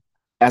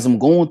as I'm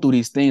going through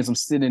these things, I'm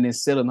sitting and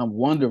sitting, I'm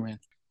wondering,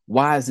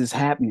 why is this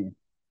happening?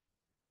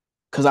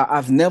 Because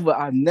I've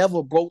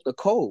never broke the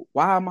code.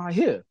 Why am I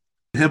here?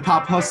 Hip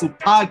Hop Hustle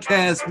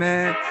Podcast,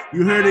 man.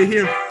 You heard it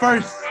here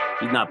first.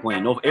 He's not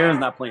playing. No, Aaron's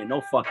not playing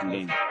no fucking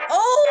game.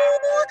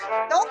 Oh,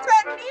 don't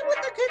threaten me with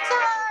a good time.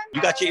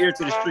 You got your ear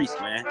to the streets,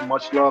 man.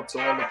 Much love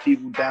to all the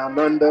people down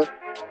under.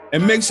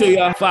 And make sure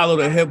y'all follow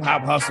the Hip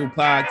Hop Hustle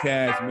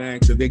Podcast, man,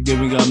 because they're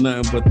giving y'all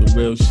nothing but the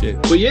real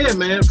shit. But yeah,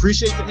 man,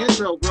 appreciate the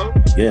intro, bro.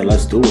 Yeah,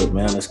 let's do it,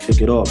 man. Let's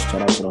kick it off.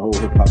 Shout out to the whole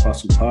Hip Hop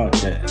Hustle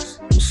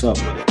Podcast. What's up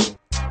with it?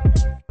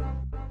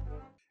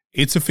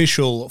 It's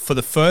official. For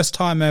the first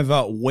time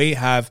ever, we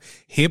have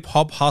Hip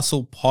Hop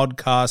Hustle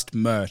Podcast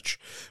merch.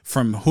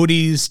 From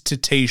hoodies to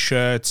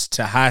t-shirts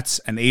to hats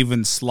and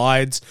even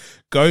slides.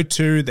 Go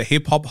to the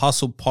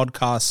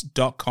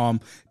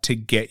hiphophustlepodcast.com to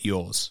get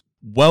yours.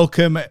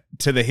 Welcome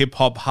to the Hip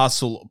Hop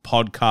Hustle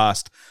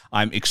Podcast.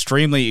 I'm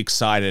extremely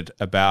excited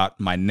about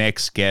my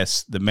next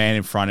guest. The man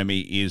in front of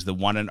me is the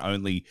one and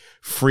only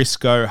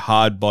Frisco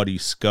Hardbody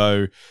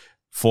Sco.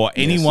 For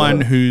anyone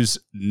who's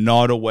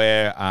not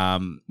aware,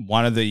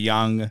 one of the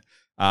young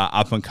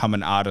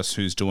up-and-coming artists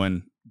who's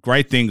doing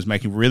great things,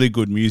 making really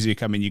good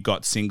music. I mean, you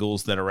got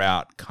singles that are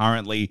out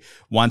currently.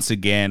 Once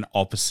again,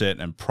 Opposite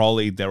and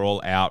Prolly, they're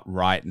all out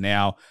right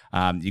now.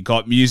 You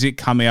got music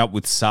coming up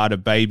with Sada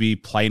Baby,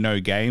 Play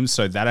No Games.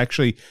 So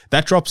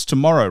that drops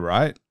tomorrow,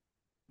 right?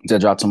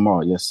 That drop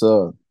tomorrow, yes,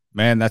 sir.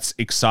 Man, that's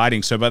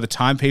exciting. So by the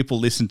time people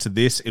listen to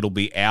this, it'll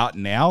be out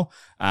now.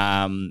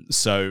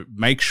 So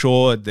make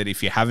sure that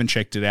if you haven't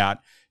checked it out,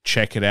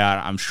 check it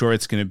out. I'm sure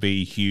it's going to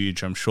be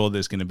huge. I'm sure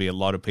there's going to be a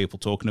lot of people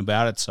talking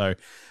about it. So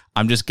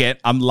I'm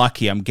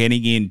lucky. I'm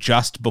getting in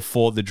just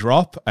before the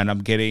drop, and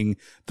I'm getting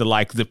the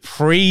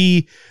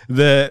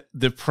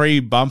pre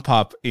bump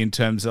up in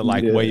terms of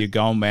where you're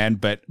going, man.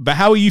 But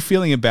how are you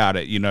feeling about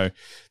it? You know,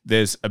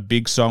 there's a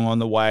big song on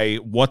the way.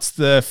 What's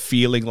the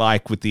feeling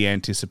like with the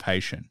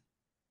anticipation?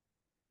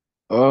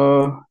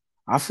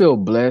 I feel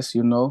blessed,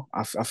 you know.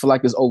 I feel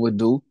like it's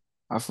overdue.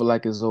 I've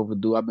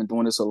been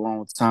doing this a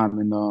long time,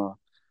 and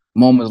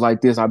moments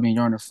like this I've been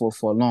yearning for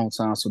a long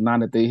time. So now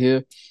that they're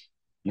here,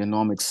 you know,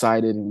 I'm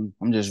excited and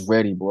I'm just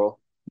ready, bro.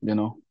 You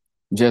know,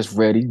 just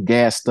ready,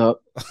 gassed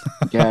up.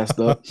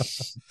 So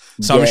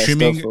I'm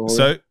assuming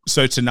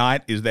so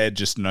tonight, is there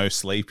just no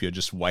sleep? You're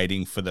just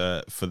waiting for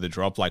the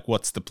drop. Like,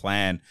 what's the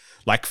plan?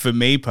 Like, for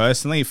me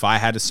personally, if I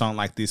had a song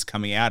like this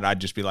coming out, I'd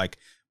just be like,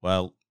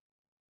 well,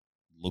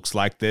 looks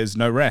like there's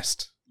no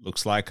rest.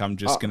 Looks like I'm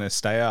just going to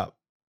stay up.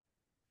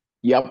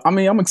 Yeah, I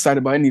mean, I'm excited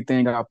about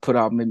anything I put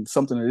out. Maybe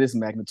something of this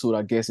magnitude,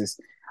 I guess, is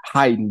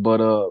heightened. But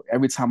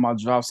every time I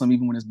drop something,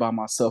 even when it's by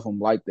myself, I'm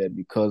like that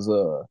because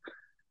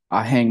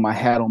I hang my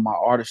hat on my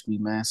artistry,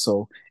 man.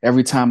 So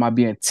every time I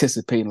be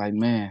anticipating, like,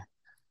 man,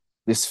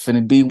 this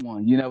finna be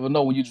one. You never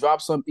know. When you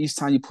drop something, each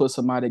time you put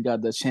somebody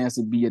got the chance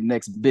to be your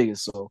next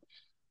biggest. So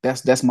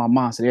that's my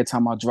mindset every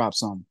time I drop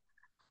something.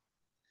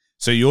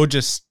 So you're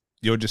just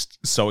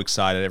so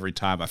excited every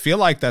time. I feel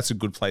like that's a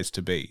good place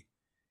to be,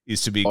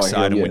 is to be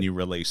excited when you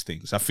release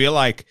things. I feel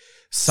like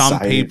some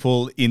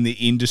people in the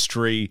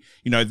industry,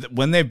 you know,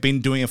 when they've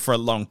been doing it for a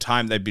long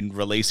time, they've been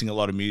releasing a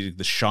lot of music,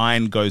 the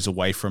shine goes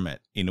away from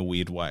it in a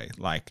weird way.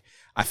 Like,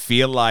 I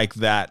feel like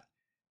that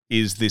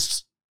is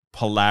this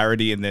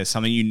polarity, and there's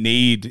something you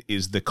need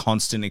is the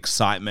constant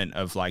excitement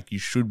of, like, you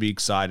should be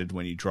excited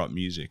when you drop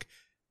music.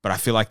 But I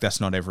feel like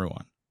that's not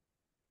everyone.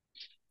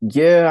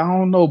 Yeah, I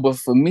don't know. But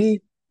for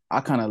me, I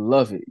kind of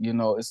love it. You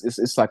know,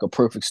 it's like a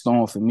perfect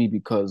storm for me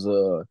because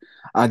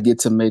I get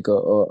to make a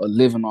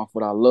living off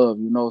what I love,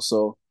 you know.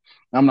 So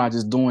I'm not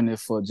just doing it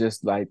for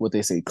just like what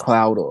they say,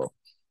 clout or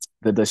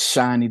the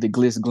shiny, the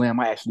glitz glam.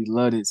 I actually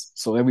love this.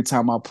 So every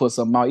time I put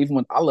something out, even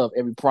when I love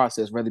every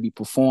process, whether it be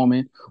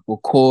performing,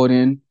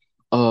 recording,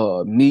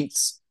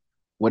 meets,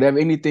 whatever,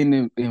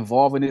 anything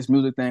involving this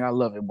music thing, I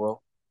love it,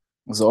 bro.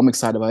 So I'm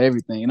excited about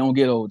everything. It don't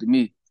get old to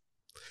me.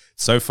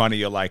 So funny,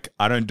 you're like,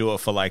 I don't do it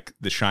for like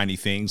the shiny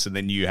things, and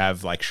then you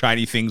have like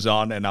shiny things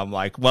on, and I'm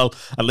like, well,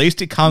 at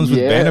least it comes with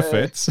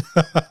benefits.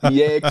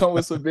 Yeah, it comes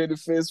with some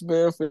benefits,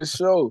 man, for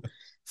sure.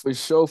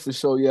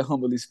 Yeah,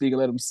 humbly speaking,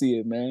 let them see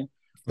it, man.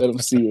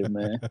 Humbly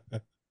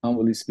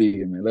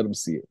speaking, man, let them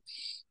see it.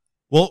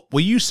 Well, were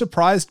you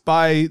surprised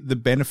by the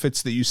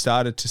benefits that you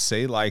started to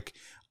see? Like,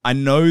 I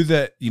know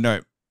that, you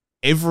know,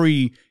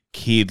 every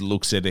kid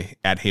looks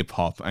at hip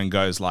hop and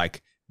goes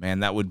like,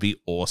 man, that would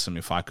be awesome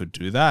if I could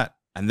do that.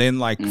 And then,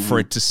 like, for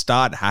it to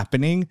start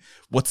happening,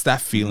 what's that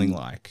feeling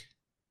like?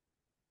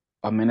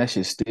 I mean, that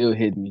shit still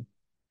hit me.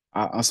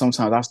 I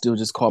sometimes I still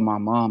just call my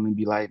mom and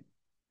be like,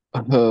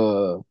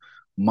 Mom,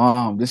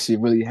 this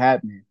shit really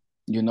happening.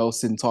 You know,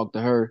 sit and talk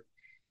to her.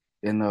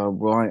 And,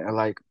 bro,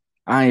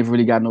 I ain't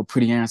really got no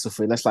pretty answer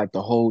for it. That's like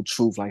the whole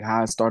truth, like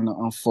how it's starting to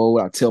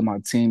unfold. I tell my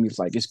team, it's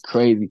like, it's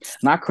crazy.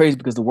 Not crazy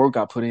because the work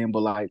I put in,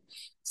 but like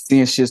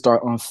seeing shit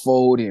start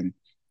unfolding.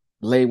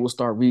 Labels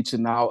start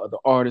reaching out, the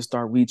artists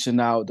start reaching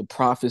out, the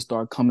profits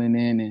start coming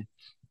in, and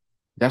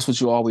that's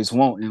what you always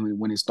want. And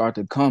when it start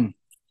to come,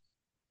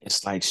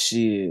 it's like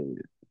shit,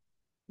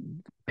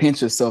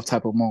 pinch yourself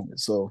type of moment.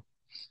 So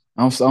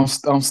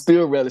I'm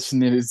still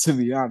relishing in it, to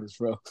be honest,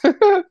 bro.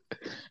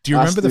 Do you I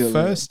remember the still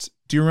am. first?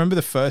 Do you remember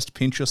the first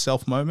pinch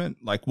yourself moment?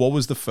 Like, what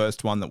was the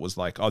first one that was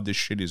like, "Oh, this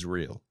shit is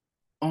real"?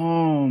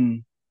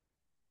 Um,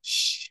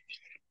 sh-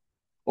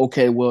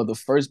 okay, well, the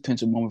first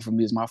pinch moment for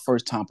me is my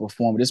first time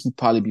performing. This was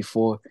probably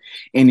before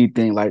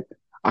anything like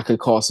I could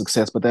call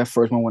success, but that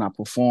first one when I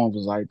performed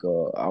was like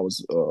I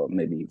was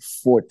maybe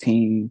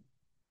 14,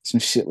 some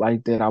shit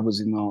like that. I was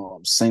in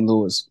St.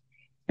 Louis,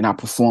 and I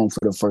performed for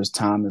the first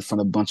time in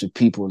front of a bunch of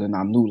people, and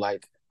I knew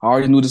like I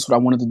already knew this is what I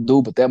wanted to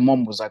do, but that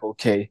moment was like,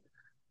 okay,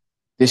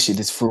 this shit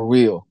is for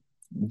real.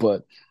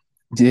 But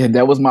yeah,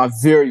 that was my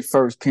very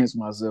first pinch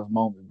myself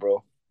moment,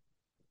 bro.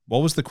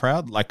 What was the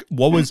crowd like?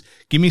 What was?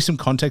 Give me some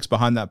context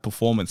behind that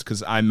performance,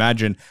 because I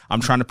imagine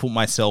I'm trying to put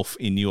myself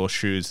in your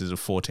shoes as a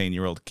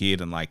 14-year-old kid,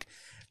 and like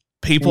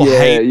people Yeah,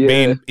 hate yeah.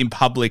 being in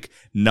public.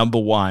 Number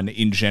one,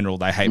 in general,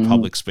 they hate Mhm.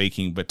 public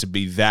speaking, but to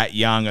be that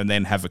young and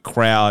then have a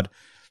crowd,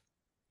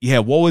 yeah.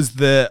 What was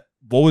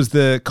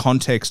the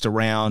context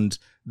around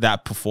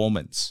that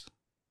performance?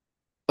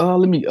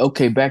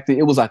 Okay, back then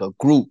it was like a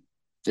group.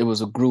 It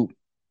was a group.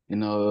 It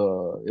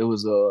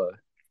was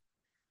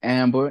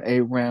Amber,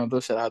 A Randall,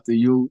 shout out to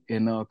you,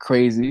 and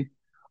Crazy.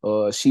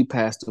 She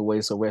passed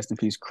away, so rest in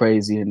peace,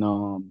 Crazy.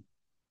 And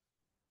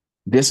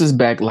this is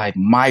back like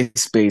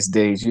MySpace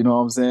days, you know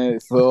what I'm saying?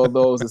 For all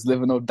those that's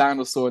living those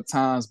dinosaur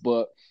times,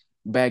 but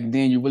back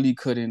then you really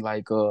couldn't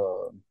like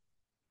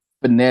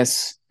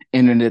finesse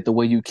internet the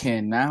way you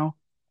can now.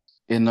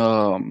 And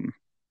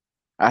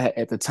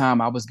at the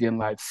time I was getting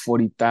like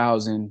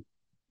 40,000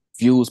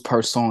 views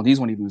per song. These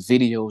weren't even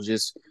videos,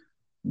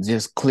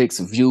 just clicks,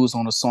 views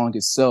on the song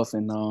itself.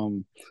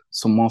 And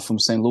someone from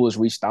St. Louis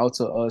reached out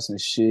to us and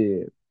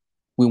shit.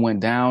 We went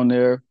down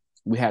there.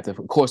 We had to,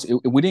 of course,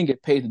 we didn't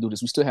get paid to do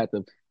this. We still had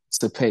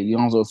to pay. You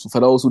know, so for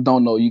those who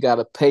don't know, you got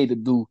to pay to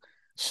do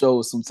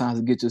shows sometimes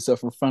to get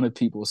yourself in front of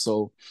people.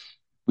 So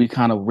we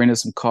kind of rented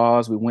some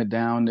cars. We went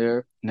down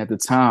there, and at the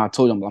time, I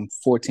told them I'm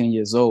 14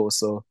 years old,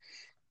 so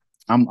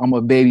I'm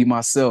a baby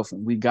myself.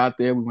 And we got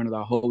there. We rented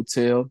our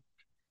hotel,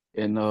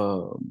 and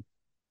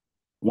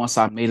once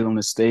I made it on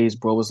the stage,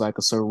 bro, it was like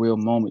a surreal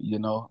moment,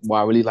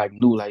 where I really like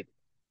knew like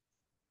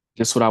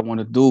this what I want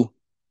to do.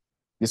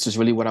 This is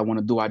really what I want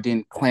to do. I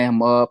didn't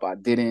clam up. I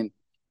didn't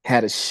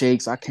had the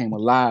shakes. I came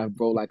alive,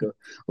 bro, like a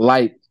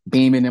light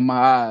beaming in my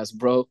eyes,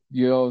 bro.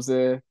 You know what I'm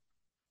saying?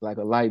 Like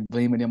a light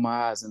beaming in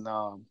my eyes. And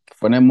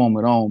from that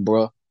moment on,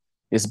 bro,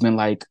 it's been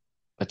like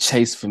a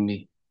chase for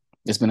me.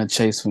 It's been a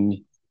chase for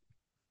me.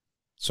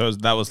 So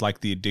that was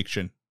like the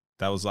addiction.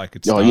 That was like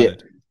it Oh yeah.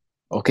 started.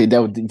 Okay,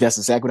 that's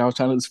exactly what I was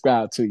trying to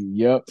describe to you.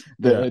 Yep.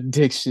 The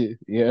addiction.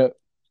 Yep.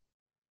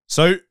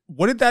 So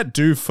what did that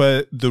do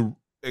for the?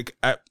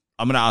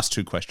 I'm going to ask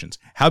two questions.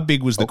 How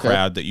big was the Okay.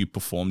 crowd that you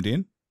performed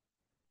in?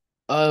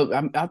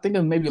 I think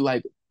it maybe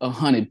like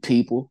 100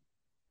 people.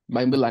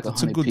 Maybe like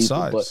That's a 100 good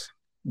people, but size.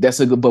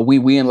 that's a good. But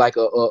we in like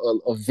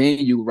a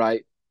venue,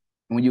 right?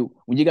 When you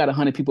got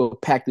 100 people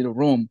packed in a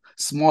room,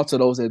 small to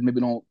those that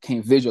maybe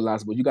can't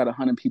visualize, but you got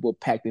 100 people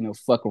packed in a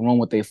fucking room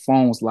with their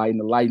phones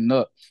lighting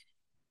up,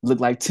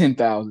 look like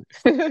 10,000.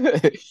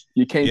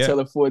 You can't Yeah. tell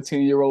a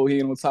 14-year-old he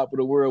on top of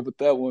the world with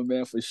that one,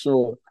 man, for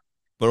sure.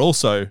 But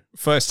also,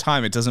 first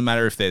time, it doesn't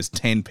matter if there's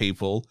 10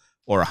 people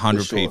or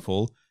 100 sure.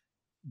 people.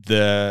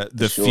 The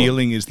sure.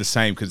 feeling is the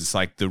same, because it's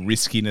like the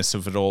riskiness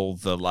of it all,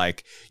 the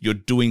like you're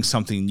doing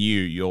something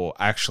new, you're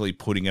actually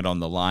putting it on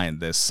the line.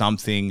 There's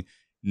something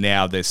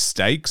now, there's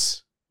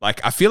stakes.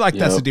 Like I feel like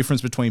that's the Yep.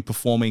 difference between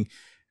performing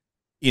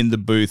in the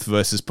booth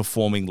versus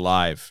performing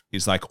live.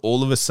 Is like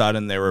all of a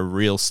sudden there are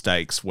real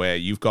stakes where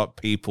you've got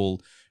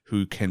people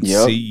who can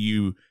Yep. see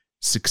you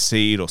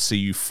succeed or see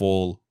you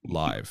fall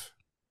live.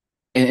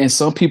 And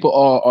some people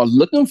are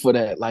looking for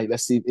that. Like,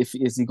 let's see if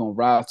is he gonna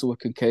rise to a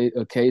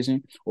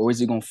occasion or is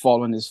he gonna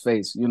fall on his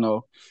face,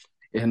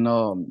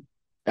 And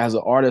as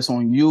an artist,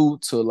 on you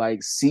to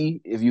like see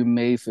if you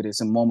made for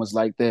this in moments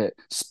like that,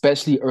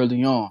 especially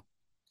early on,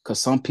 because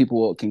some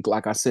people can,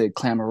 like I said,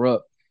 clamor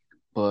up,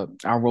 but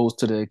I rose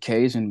to the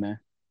occasion, man.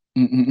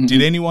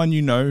 Did anyone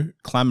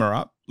clamor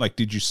up? Like,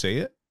 did you see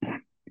it?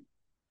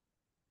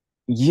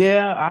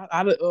 Yeah,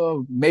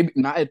 maybe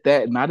not at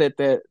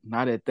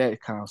that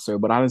concert,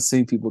 but I didn't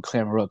see people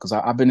clamor up because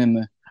I've been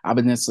in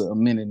this a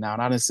minute now,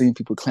 and I didn't see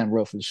people clamor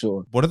up for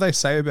sure. What do they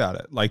say about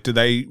it? Like, do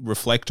they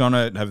reflect on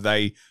it? Have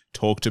they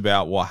talked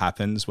about what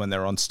happens when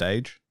they're on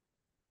stage?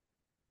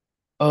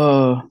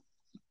 Because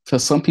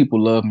some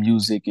people love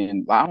music,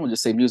 and I don't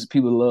just say music.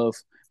 People love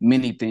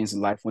many things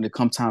in life. When it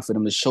comes time for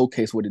them to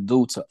showcase what they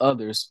do to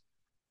others,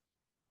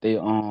 they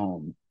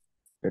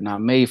they're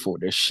not made for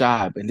it. They're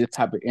shy. But in this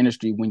type of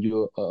industry, when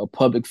you're a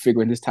public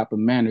figure in this type of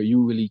manner,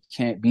 you really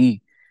can't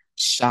be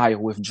shy or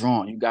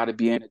withdrawn. You got to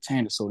be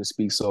entertained, so to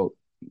speak. So,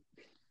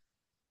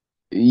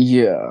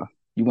 yeah,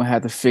 you're going to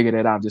have to figure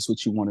that out, just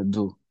what you want to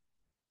do.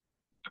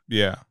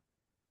 Yeah.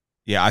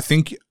 Yeah, I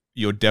think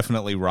you're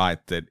definitely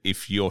right that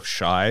if you're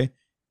shy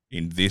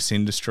in this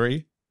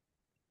industry,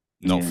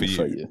 not for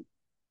you.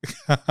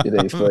 It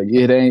ain't for you.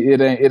 It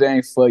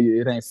ain't for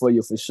you. It ain't for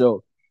you for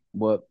sure.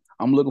 But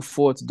I'm looking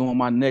forward to doing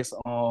my next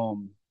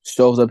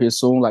shows up here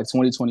soon, like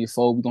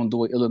 2024. We're gonna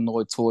do an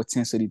Illinois tour,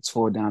 10 city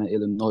tour down in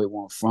Illinois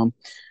where I'm from.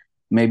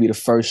 Maybe the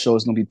first show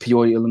is gonna be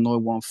Peoria, Illinois,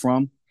 where I'm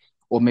from,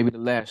 or maybe the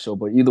last show.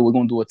 But either we're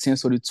gonna do a 10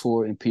 city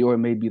tour, and Peoria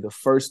may be the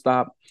first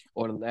stop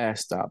or the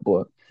last stop.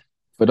 But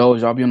for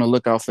those, y'all be on the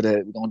lookout for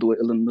that. We're gonna do an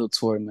Illinois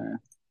tour, man.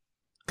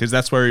 Because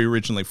that's where you're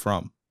originally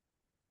from.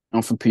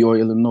 I'm from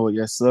Peoria, Illinois.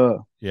 Yes, sir.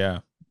 Yeah.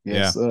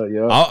 Yes, sir.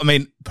 Yeah. I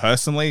mean,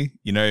 personally,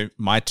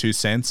 my 2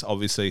 cents,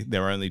 obviously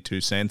there are only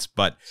 2 cents,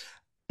 but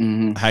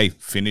hey,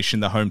 finish in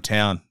the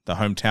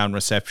hometown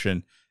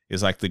reception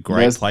is like the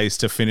great place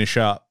to finish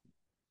up.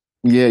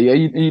 Yeah.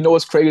 You know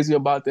what's crazy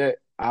about that?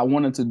 I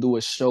wanted to do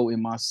a show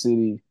in my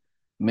city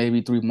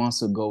maybe 3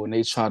 months ago, and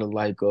they try to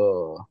like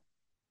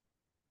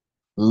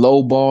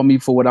lowball me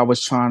for what I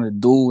was trying to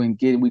do, and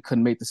we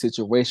couldn't make the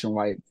situation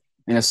right.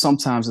 And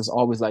sometimes it's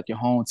always like your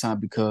hometown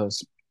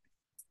because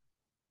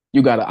I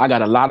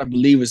got a lot of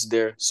believers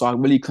there, so I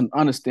really couldn't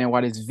understand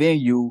why this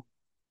venue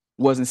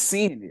wasn't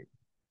seeing it.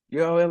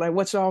 Like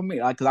what y'all mean?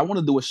 Like, cause I want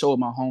to do a show in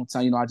my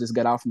hometown. I just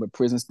got out from a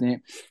prison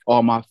stint.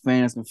 All my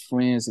fans and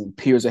friends and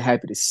peers are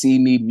happy to see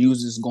me.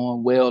 Music's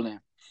going well, and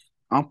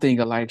I'm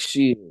thinking like,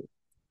 shit,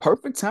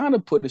 perfect time to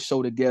put the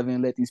show together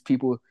and let these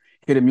people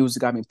hear the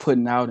music I've been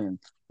putting out and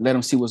let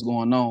them see what's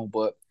going on.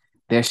 But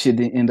that shit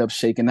didn't end up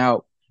shaking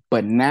out.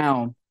 But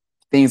now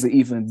things are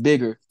even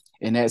bigger,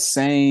 and that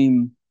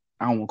same,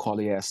 I don't want to call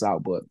the ass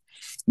out, but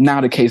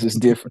now the case is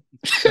different.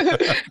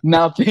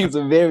 Now things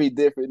are very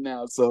different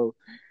now. So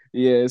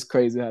yeah, it's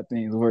crazy how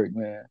things work,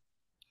 man.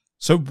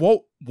 So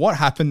what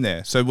happened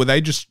there? So were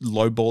they just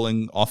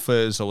lowballing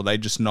offers, or were they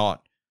just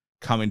not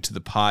coming to the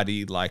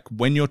party? Like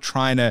when you're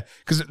trying to,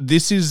 because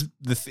this is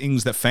the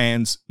things that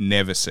fans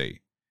never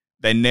see.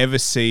 They never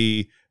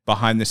see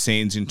behind the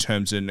scenes in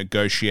terms of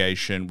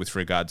negotiation with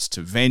regards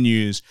to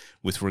venues,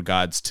 with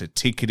regards to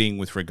ticketing,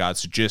 with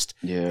regards to just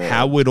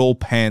how it all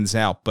pans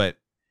out. But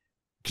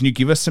can you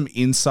give us some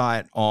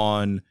insight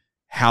on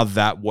how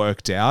that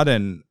worked out?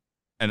 And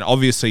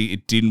obviously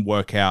it didn't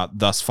work out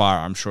thus far.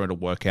 I'm sure it'll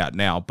work out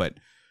now, but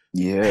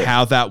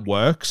how that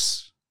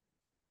works.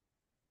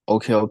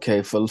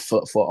 Okay. For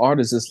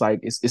artists, it's like,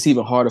 it's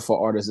even harder for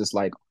artists. It's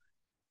like,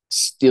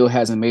 still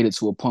hasn't made it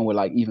to a point where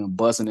like even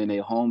buzzing in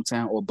their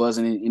hometown or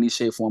buzzing in any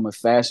shape, form, or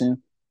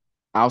fashion.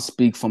 I'll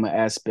speak from an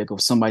aspect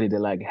of somebody that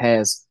like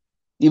has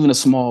even a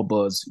small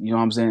buzz, you know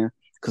what I'm saying?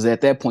 Because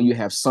at that point you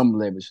have some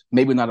leverage,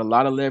 maybe not a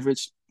lot of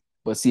leverage,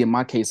 but see, in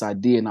my case, I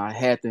did, and I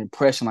had the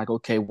impression like,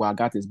 okay, well, I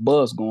got this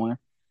buzz going,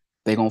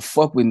 they gonna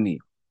fuck with me.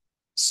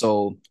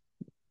 So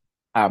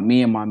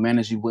me and my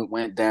manager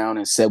went down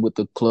and sat with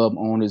the club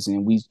owners,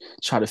 and we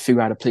tried to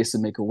figure out a place to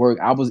make it work.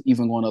 I was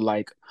even going to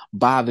like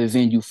buy the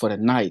venue for the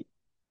night,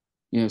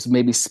 so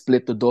maybe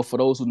split the door. For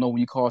those who know, when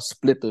you call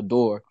split the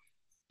door,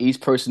 each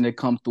person that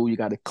come through, you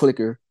got a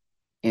clicker,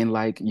 and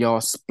like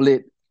y'all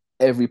split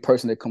every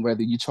person that come.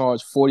 Whether you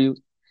charge 40,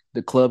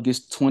 the club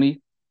gets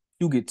 20,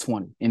 you get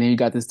 20, and then you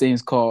got this thing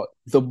called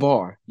the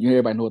bar.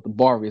 Everybody know what the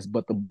bar is,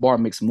 but the bar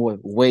makes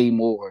way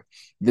more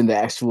than the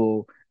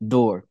actual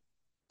door.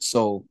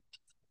 So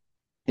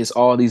it's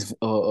all these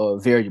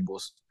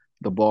variables: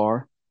 the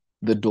bar,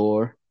 the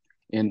door,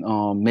 and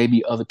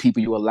maybe other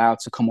people you allowed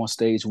to come on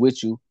stage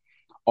with you.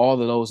 All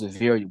of those are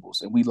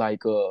variables, and we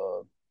like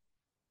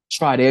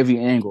tried every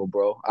angle,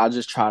 bro. I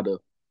just try to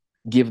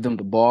give them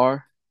the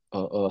bar,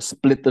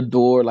 split the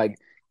door, like,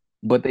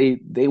 but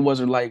they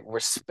wasn't like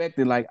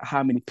respecting like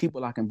how many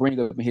people I can bring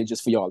up in here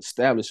just for y'all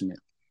establishment.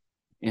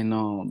 And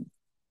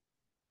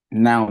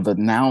now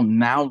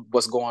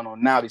what's going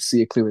on now, they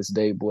see it clear as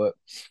day, but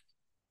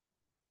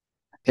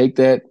take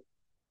that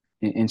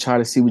and try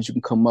to see what you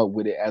can come up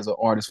with it as an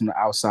artist from the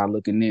outside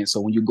looking in.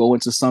 So when you go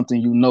into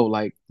something,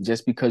 like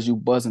just because you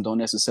buzzing don't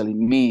necessarily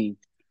mean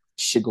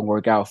shit gonna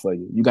work out for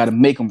you. You got to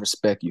make them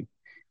respect you,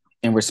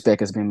 and respect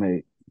has been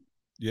made.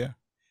 Yeah.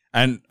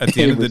 And at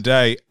the end of the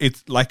day,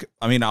 it's like,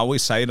 I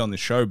always say it on the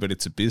show, but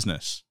it's a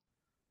business.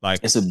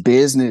 Like, it's a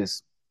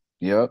business.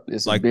 Yep.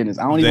 It's like a business.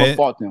 I don't even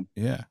fault them.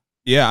 Yeah.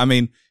 Yeah.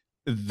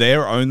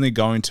 They're only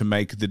going to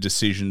make the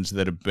decisions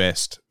that are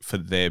best for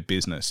their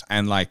business.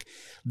 And like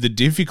the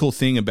difficult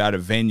thing about a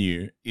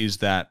venue is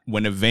that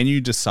when a venue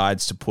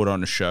decides to put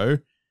on a show,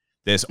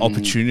 there's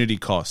opportunity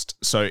cost.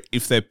 So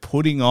if they're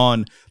putting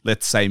on,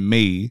 let's say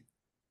me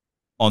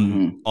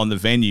on the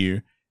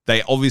venue,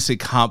 they obviously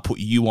can't put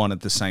you on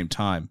at the same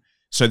time.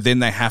 So then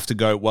they have to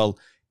go, well,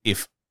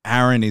 if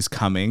Aaron is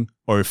coming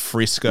or if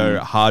Frisco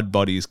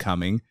Hardbody is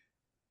coming,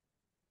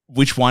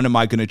 which one am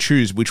I going to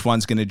choose? Which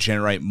one's going to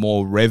generate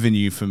more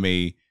revenue for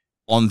me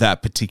on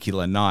that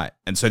particular night?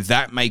 And so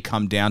that may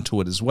come down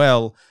to it as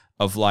well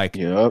of like,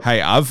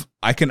 hey,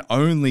 I can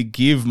only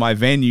give my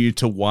venue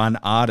to one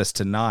artist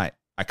tonight.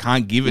 I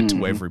can't give it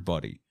to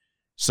everybody.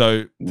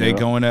 So they're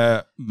going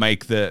to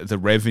make the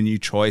revenue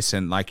choice.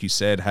 And like you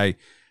said, hey,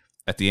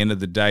 at the end of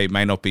the day, it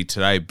may not be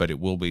today, but it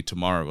will be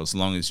tomorrow. As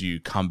long as you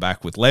come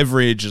back with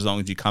leverage, as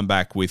long as you come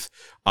back with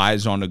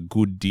eyes on a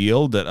good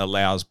deal that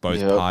allows both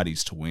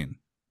parties to win.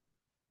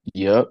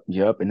 Yep.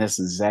 And that's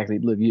exactly,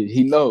 look,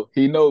 he know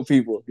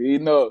people. He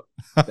know.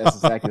 That's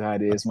exactly how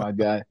it is, my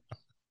guy.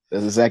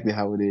 That's exactly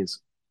how it is.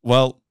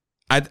 Well,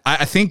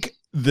 I think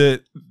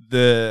the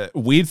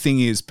weird thing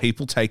is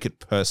people take it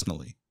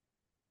personally.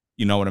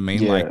 You know what I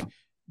mean? Yeah. Like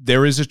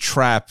there is a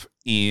trap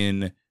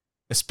in,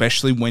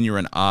 especially when you're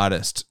an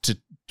artist, to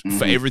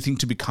for everything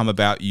to become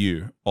about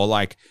you, or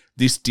like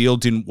this deal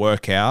didn't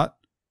work out.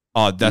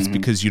 Oh, that's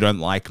because you don't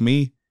like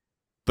me.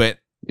 But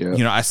Yeah.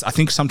 you know, I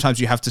think sometimes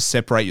you have to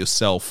separate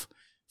yourself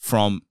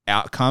from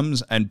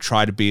outcomes and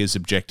try to be as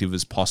objective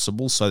as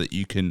possible so that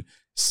you can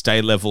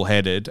stay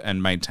level-headed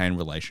and maintain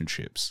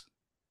relationships.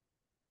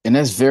 And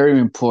that's very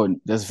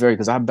important. That's very,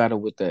 because I battle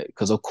with that.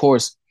 Because of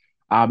course,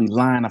 I'll be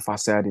lying if I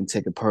say I didn't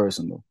take it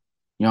personal.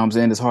 You know what I'm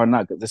saying? It's hard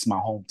not, because this is my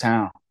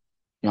hometown.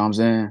 You know what I'm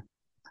saying?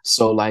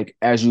 So like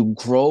as you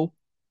grow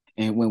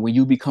and when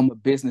you become a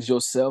business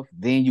yourself,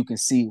 then you can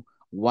see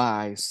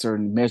why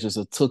certain measures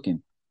are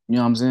taken. You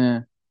know what I'm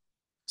saying?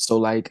 So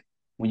like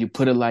when you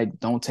put it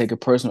like don't take it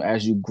personal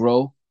as you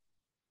grow,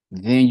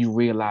 then you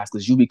realize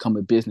because you become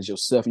a business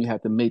yourself and you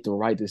have to make the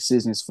right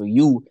decisions for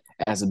you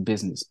as a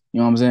business. You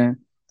know what I'm saying?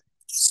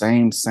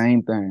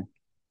 Same thing.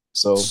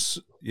 So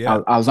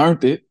Yeah. I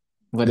learned it,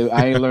 but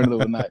I ain't learned it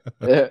overnight.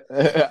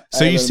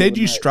 So you said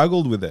you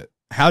struggled with it.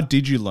 How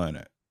did you learn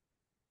it?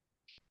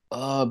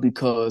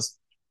 Because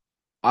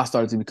I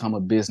started to become a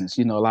business.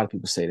 You know, a lot of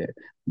people say that,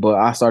 but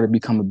I started to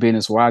become a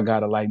business where I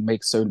gotta like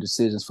make certain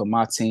decisions for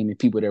my team and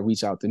people that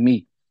reach out to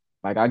me.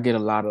 Like I get a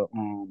lot of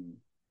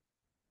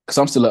because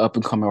I'm still an up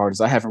and coming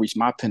artist. I haven't reached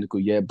my pinnacle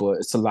yet, but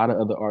it's a lot of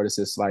other artists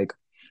that's like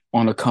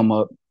on the come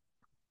up,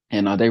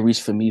 and they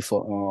reach for me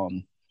for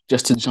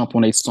just to jump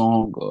on a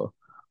song or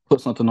put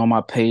something on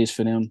my page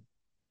for them.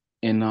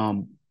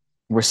 And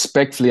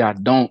respectfully, I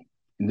don't.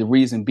 And the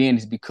reason being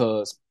is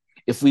because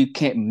if we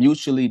can't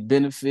mutually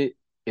benefit,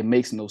 it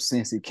makes no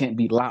sense. It can't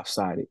be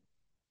lopsided.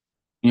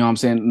 You know what I'm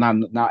saying?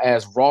 Now,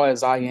 as raw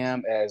as I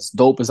am, as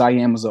dope as I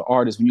am as an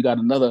artist, when you got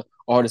another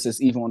artist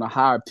that's even on a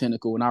higher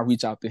pinnacle, and I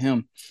reach out to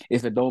him,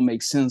 if it don't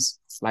make sense,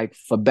 like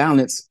for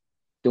balance,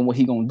 then what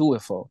he gonna do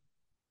it for?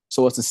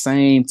 So it's the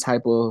same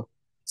type of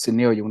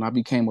scenario. When I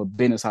became a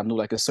business, I knew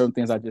like there's certain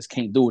things I just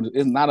can't do.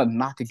 It's not a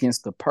knock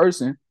against the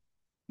person,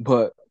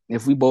 but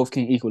if we both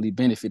can equally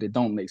benefit, it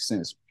don't make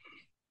sense.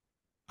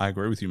 I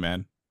agree with you,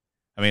 man.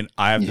 I mean,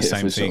 I have the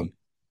same thing. Sure.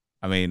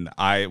 I mean,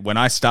 when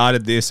I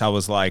started this, I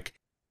was like,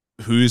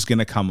 who's going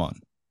to come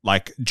on?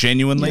 Like,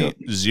 genuinely,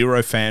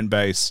 zero fan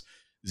base,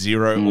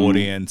 zero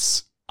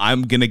audience.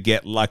 I'm going to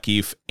get lucky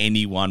if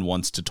anyone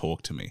wants to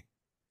talk to me.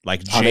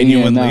 Like,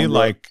 genuinely,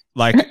 like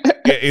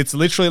it's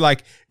literally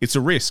like, it's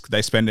a risk.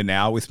 They spend an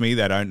hour with me.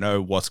 They don't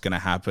know what's going to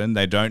happen.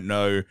 They don't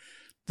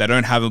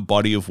have a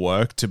body of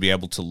work to be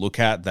able to look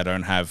at. They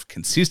don't have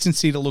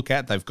consistency to look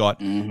at. They've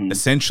got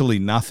essentially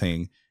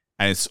nothing,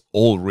 and it's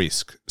all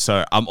risk.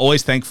 So I'm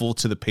always thankful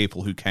to the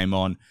people who came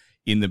on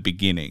in the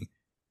beginning.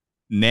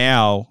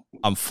 Now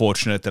I'm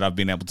fortunate that I've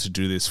been able to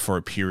do this for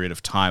a period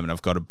of time and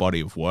I've got a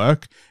body of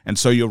work. And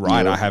so you're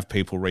right. I have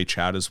people reach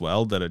out as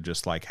well that are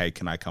just like, hey,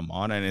 can I come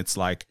on? And it's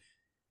like,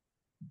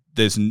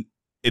 there's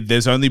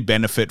only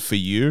benefit for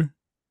you.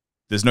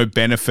 There's no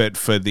benefit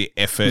for the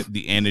effort,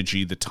 the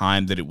energy, the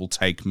time that it will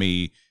take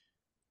me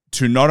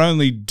to not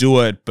only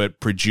do it, but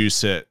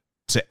produce it,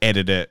 to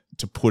edit it,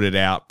 to put it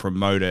out,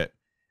 promote it.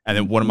 And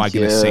then what am I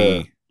going to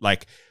see?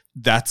 Like,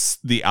 that's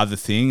the other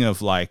thing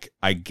of like,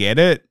 I get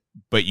it,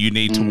 but you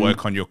need to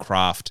work on your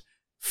craft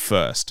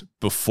first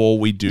before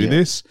we do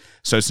this.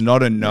 So it's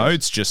not a no,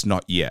 it's just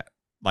not yet.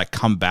 Like,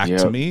 come back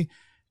to me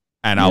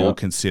and I will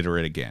consider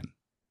it again.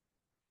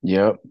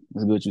 Yep,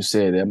 that's good you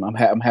said that.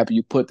 I'm happy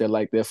you put that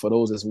like that for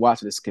those that's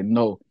watching this can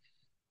know.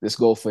 This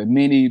go for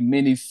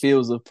many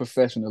fields of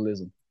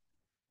professionalism.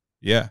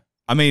 Yeah.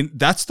 I mean,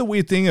 that's the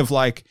weird thing of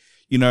like,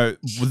 you know,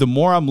 the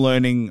more I'm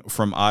learning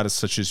from artists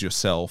such as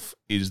yourself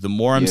is the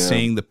more I'm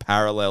seeing the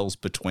parallels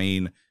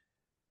between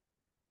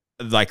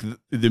like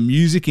the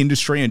music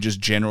industry and just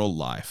general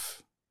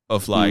life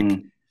of like,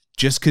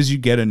 just because you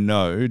get a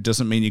no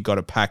doesn't mean you got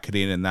to pack it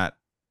in and that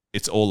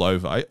it's all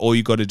over. All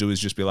you got to do is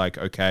just be like,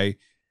 okay,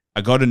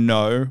 I got to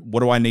know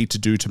what do I need to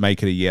do to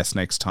make it a yes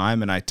next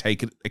time. And I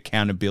take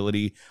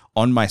accountability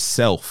on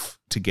myself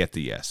to get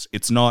the yes.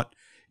 It's not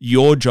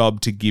your job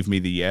to give me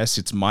the yes.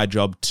 It's my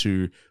job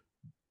to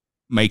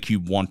make you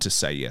want to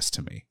say yes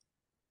to me.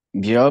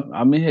 Yep.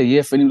 I mean,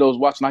 yeah, for any of those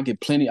watching, I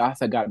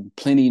got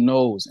plenty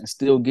no's and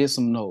still get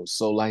some no's.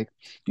 So like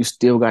you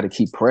still got to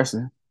keep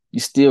pressing.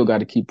 You still got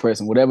to keep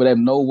pressing. Whatever that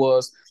no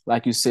was,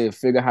 like you said,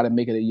 figure out how to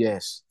make it a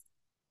yes.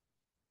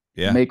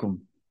 Yeah. Make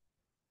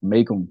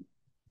them.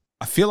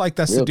 I feel like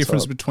that's the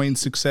difference between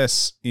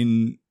success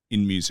in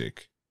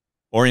music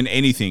or in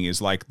anything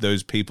is like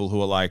those people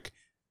who are like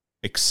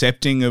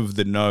accepting of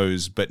the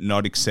no's, but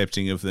not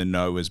accepting of the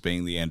no as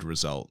being the end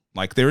result.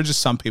 Like there are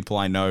just some people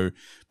I know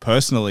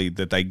personally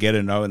that they get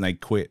a no and they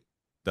quit.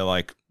 They're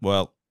like,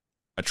 well,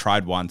 I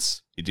tried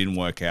once. It didn't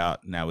work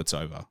out. Now it's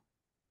over.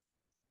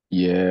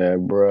 Yeah,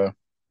 bruh.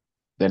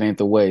 That ain't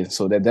the way.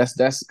 So that's,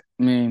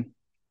 I mean,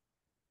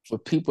 for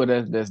people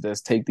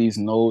that's take these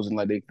no's and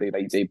like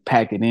they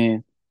pack it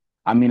in.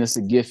 I mean, it's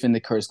a gift and a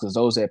curse because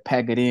those that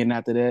pack it in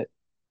after that,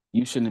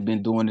 you shouldn't have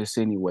been doing this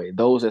anyway.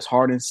 Those that's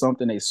hard in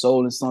something, they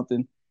soul in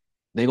something,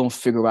 they gonna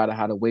figure out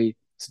how to way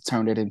to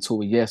turn that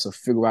into a yes, or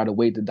figure out a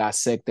way to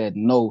dissect that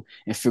no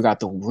and figure out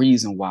the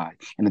reason why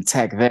and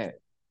attack that.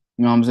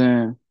 You know what I'm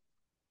saying?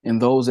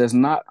 And those that's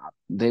not,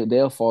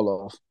 they'll fall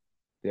off.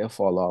 They'll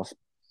fall off.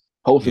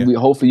 Yeah.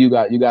 Hopefully you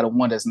got a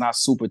one that's not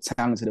super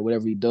talented at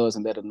whatever he does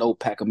and let a no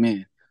pack him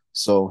in.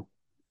 So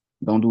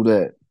don't do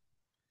that.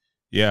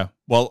 Yeah.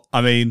 Well,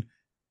 I mean,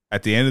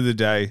 at the end of the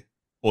day,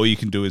 all you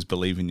can do is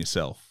believe in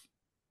yourself.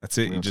 That's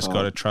it. Real You just talk.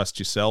 got to trust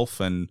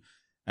yourself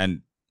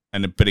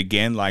but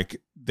again,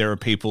 like there are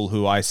people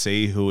who I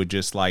see who are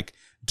just like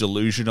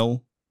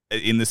delusional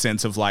in the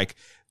sense of like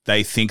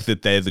they think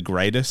that they're the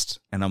greatest,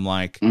 and I'm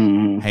like,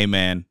 hey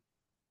man,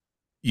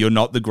 you're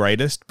not the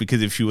greatest,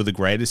 because if you were the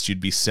greatest,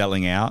 you'd be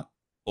selling out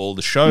all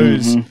the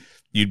shows.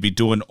 You'd be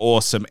doing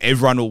awesome.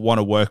 Everyone will want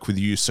to work with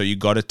you. So you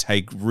got to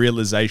take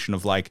realization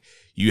of like,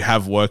 you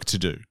have work to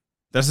do.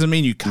 That doesn't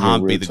mean you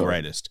can't be the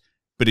greatest,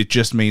 but it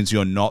just means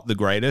you're not the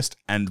greatest.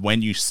 And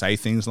when you say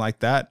things like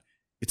that,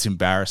 it's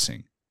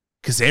embarrassing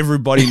because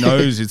everybody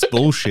knows it's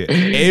bullshit.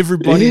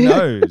 Everybody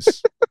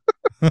knows.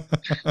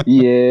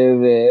 Yeah,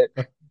 man.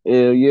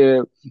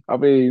 Yeah. I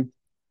mean,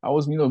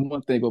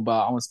 one thing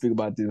about, I want to speak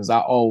about this. I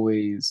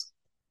always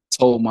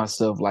told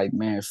myself, like,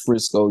 man,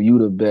 Frisco, you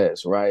the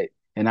best, right?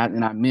 And I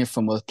meant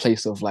from a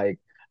place of like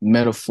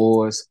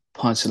metaphors,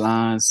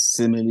 punchlines,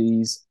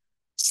 similes,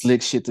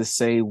 slick shit to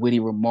say, witty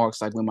remarks,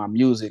 like with my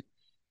music.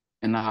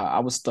 And I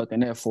was stuck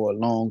in that for a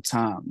long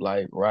time,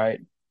 like,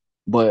 right?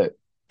 But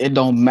it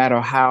don't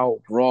matter how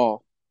raw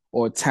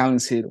or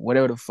talented,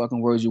 whatever the fucking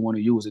words you want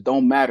to use. It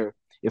don't matter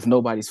if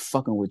nobody's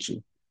fucking with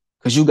you.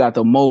 Because you got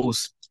the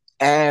most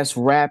ass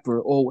rapper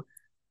or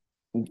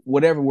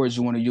whatever words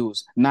you want to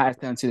use, not as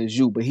talented as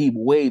you, but he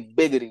way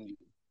bigger than you.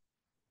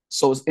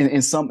 So it's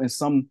in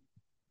some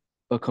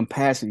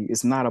capacity,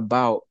 it's not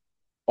about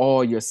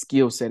all your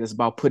skill set. It's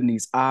about putting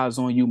these eyes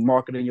on you,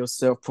 marketing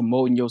yourself,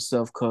 promoting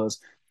yourself.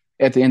 Because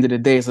at the end of the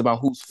day, it's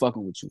about who's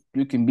fucking with you.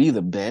 You can be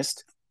the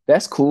best.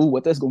 That's cool.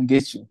 What that's gonna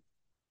get you?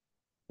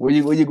 Where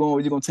you going? Where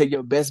you gonna take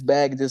your best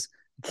bag and just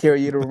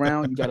carry it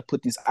around? You got to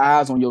put these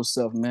eyes on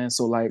yourself, man.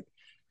 So like,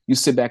 you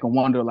sit back and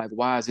wonder, like,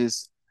 why is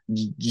this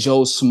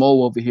Joe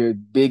Smo over here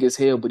big as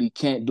hell, but he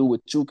can't do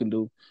what you can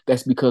do?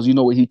 That's because you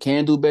know what he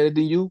can do better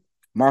than you?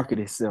 Market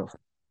himself,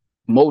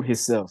 promote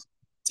himself,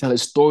 tell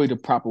his story the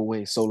proper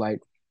way. So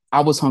like, I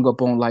was hung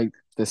up on like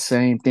the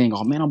same thing.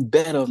 Oh man, I'm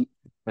better,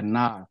 but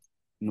nah.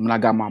 When I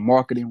got my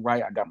marketing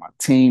right, I got my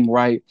team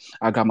right,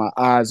 I got my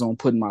eyes on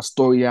putting my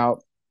story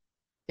out,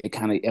 it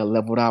kind of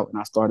leveled out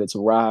and I started to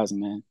rise,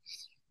 man.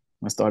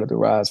 I started to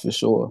rise for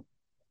sure.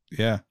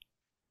 Yeah.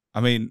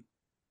 I mean,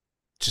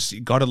 just you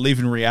got to live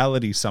in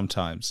reality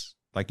sometimes.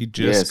 Like you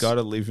just got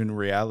to live in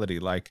reality.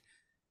 Like,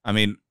 I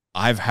mean,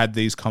 I've had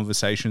these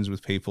conversations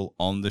with people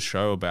on the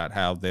show about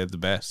how they're the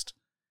best.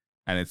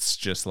 And it's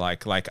just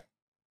like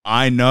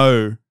I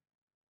know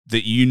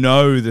that you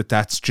know that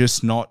that's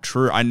just not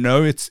true. I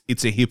know it's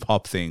a hip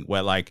hop thing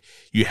where like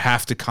you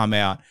have to come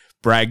out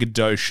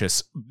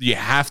braggadocious. You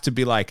have to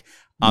be like,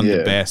 I'm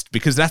the best,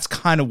 because that's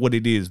kind of what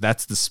it is.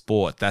 That's the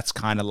sport. That's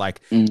kind of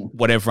like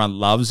what everyone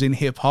loves in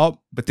hip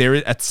hop. But there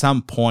is, at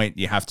some point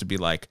you have to be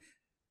like,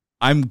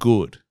 I'm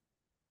good,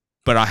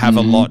 but I have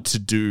a lot to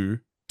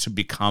do to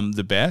become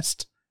the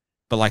best.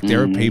 But like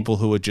there are people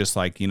who are just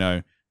like, you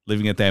know,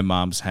 living at their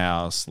mom's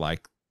house,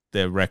 like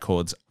their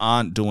records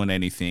aren't doing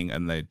anything,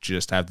 and they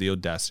just have the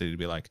audacity to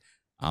be like,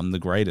 I'm the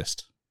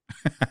greatest.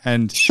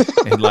 and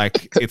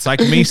like, it's like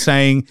me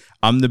saying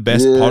I'm the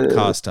best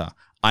podcaster.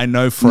 I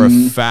know for a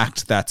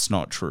fact that's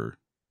not true.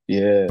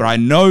 Yeah. But I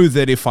know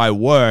that if I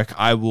work,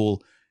 I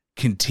will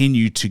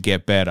continue to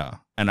get better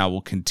and I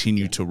will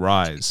continue to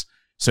rise.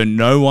 So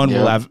no one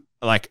will have,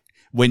 like,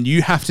 when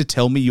you have to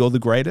tell me you're the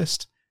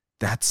greatest,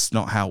 that's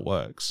not how it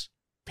works.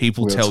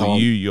 People tell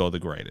you you're the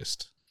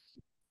greatest.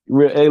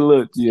 Hey,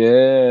 look,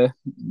 yep.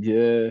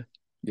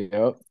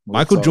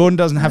 Michael Jordan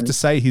doesn't have to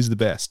say he's the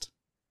best.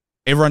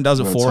 Everyone does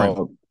it for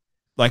him.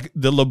 Like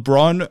the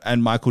LeBron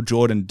and Michael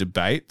Jordan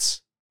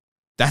debates,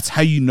 that's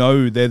how you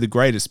know they're the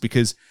greatest,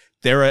 because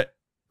there are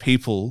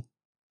people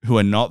who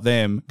are not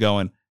them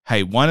going,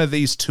 hey, one of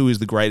these two is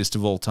the greatest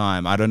of all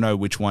time. I don't know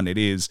which one it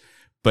is,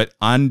 but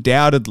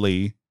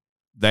undoubtedly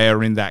they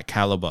are in that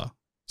caliber.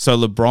 So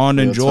LeBron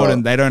and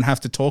Jordan, they don't have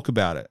to talk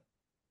about it.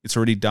 It's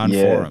already done for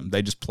them.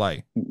 They just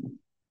play.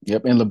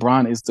 Yep, and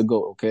LeBron is the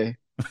GOAT, okay?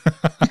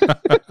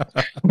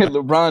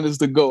 LeBron is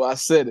the GOAT. I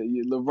said it.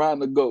 LeBron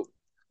the GOAT.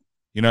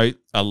 You know,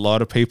 a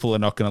lot of people are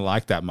not going to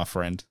like that, my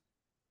friend.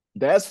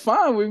 That's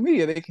fine with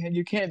me.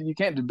 You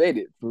can't debate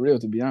it, for real,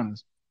 to be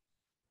honest.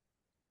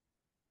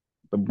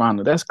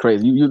 LeBron, that's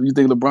crazy. You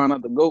think LeBron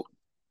not the GOAT?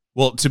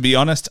 Well, to be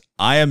honest,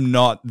 I am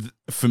not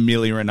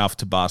familiar enough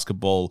to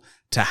basketball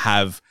to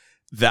have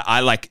that. I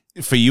like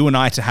for you and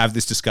I to have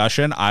this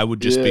discussion. I would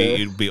just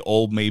it'd be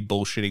all me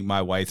bullshitting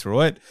my way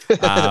through it.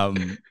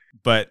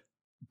 But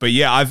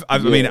yeah, I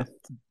mean,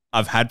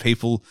 I've had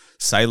people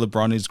say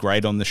LeBron is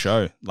great on the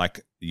show.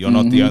 Like, you're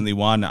not the only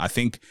one. I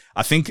think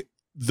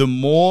the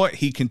more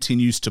he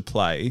continues to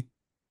play,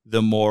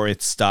 the more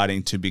it's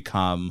starting to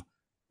become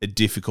a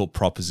difficult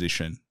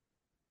proposition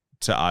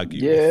to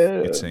argue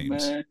with, it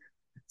seems. Man.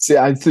 See,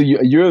 I tell you,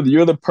 you're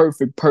the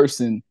perfect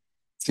person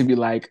to be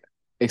like,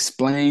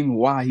 explain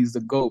why he's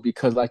the GOAT,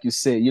 because like you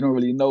said, you don't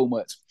really know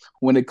much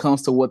when it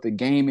comes to what the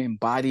game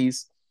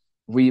embodies: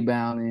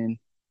 rebounding,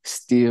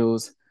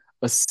 steals,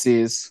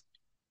 assists,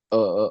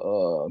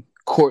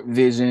 court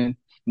vision,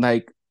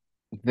 like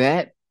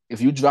that.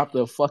 If you dropped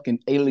a fucking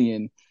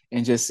alien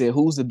and just said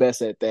who's the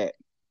best at that,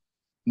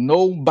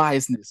 no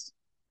biasness,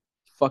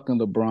 fucking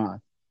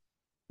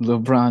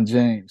LeBron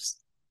James.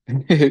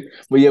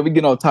 But yeah, we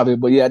get on topic.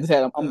 But yeah,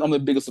 I'm the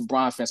biggest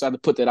LeBron fan, so I had to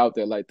put that out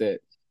there like that.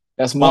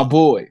 That's my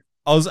boy.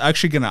 I was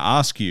actually going to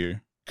ask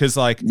you because,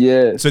 like,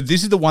 yes. So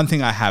this is the one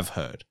thing I have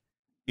heard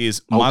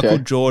is Michael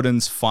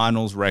Jordan's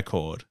finals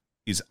record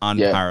is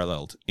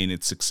unparalleled in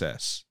its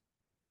success.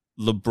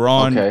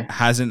 LeBron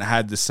hasn't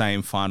had the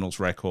same finals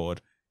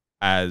record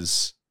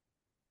as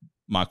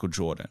Michael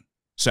Jordan.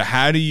 So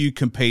how do you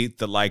compete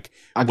that, like,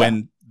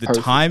 when the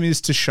time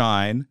is to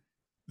shine,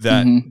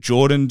 that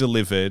Jordan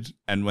delivered,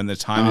 and when the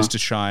time is to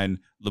shine,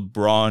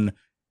 LeBron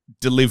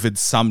delivered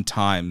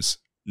sometimes,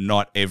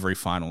 not every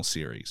final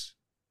series?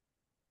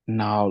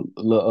 Now,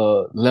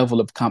 level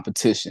of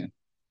competition.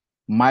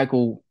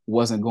 Michael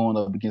wasn't going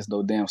up against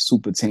no damn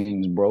super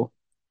teams, bro.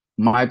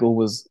 Michael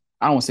was,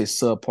 I don't want to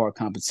say subpar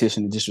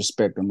competition to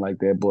disrespect him like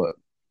that, but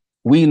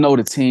we know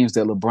the teams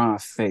that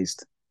LeBron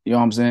faced. You know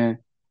what I'm saying?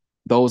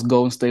 Those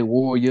Golden State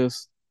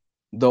Warriors,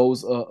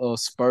 those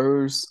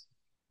Spurs,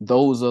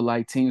 those are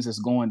like teams that's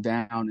going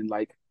down in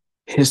like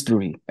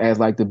history as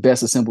like the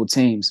best assembled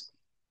teams.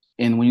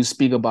 And when you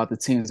speak about the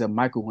teams that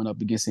Michael went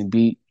up against and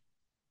beat,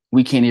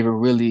 we can't even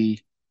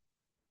really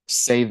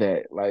say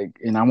that. Like,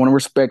 and I want to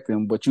respect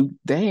him, but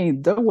there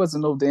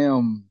wasn't no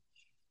damn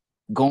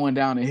going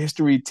down in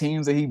history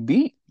teams that he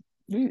beat.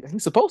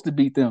 He's supposed to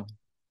beat them.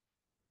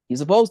 He's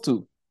supposed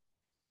to.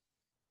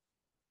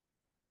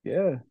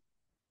 Yeah.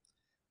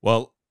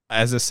 Well,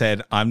 as I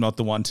said, I'm not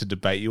the one to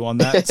debate you on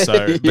that.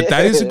 So, but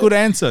that is a good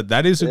answer.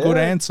 That is a good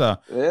answer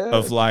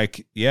of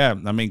like, I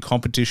mean,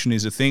 competition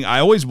is a thing. I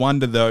always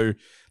wonder though,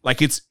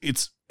 like it's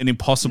an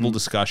impossible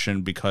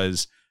discussion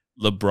because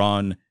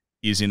LeBron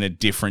is in a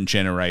different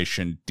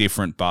generation,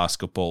 different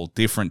basketball,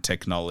 different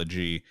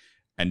technology,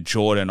 and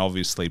Jordan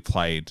obviously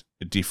played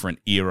a different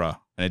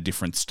era and a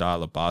different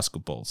style of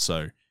basketball.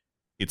 So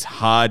it's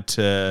hard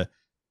to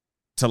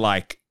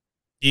like,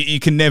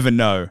 you can never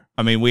know.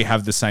 I mean, we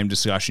have the same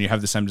discussion. You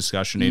have the same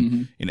discussion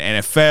in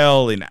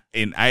NFL,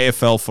 in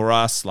AFL for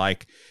us.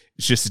 Like,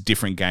 it's just a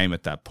different game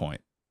at that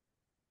point.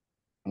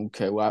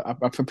 Okay, well,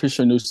 I'm pretty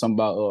sure knew something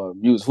about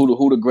music.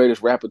 Who the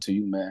greatest rapper to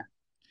you, man?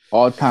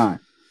 All time.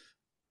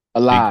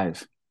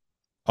 Alive.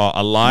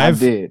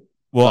 Alive? Not dead.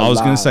 Well, alive. I was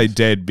going to say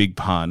dead. Big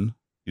Pun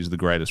is the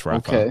greatest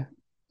rapper. Okay.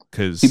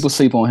 Because people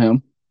sleep on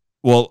him.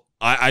 Well,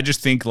 I just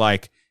think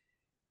like,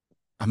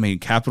 I mean,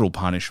 Capital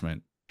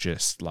Punishment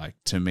just like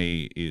to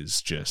me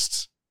is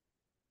just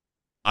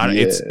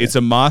it's a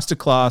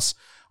masterclass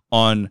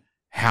on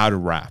how to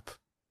rap.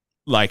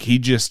 Like he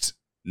just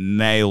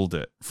nailed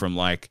it from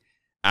like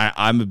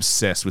I'm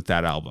obsessed with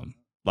that album.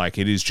 Like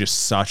it is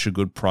just such a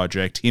good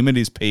project. Him at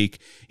his peak,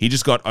 he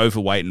just got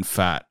overweight and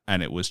fat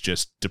and it was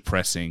just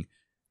depressing.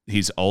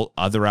 His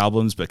other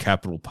albums, but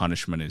Capital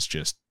Punishment is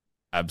just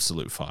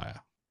absolute fire.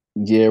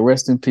 Yeah,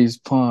 rest in peace,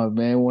 Pun,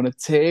 man. Want to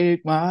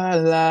take my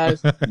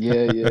life.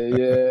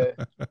 Yeah.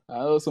 I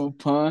know some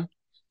Pun.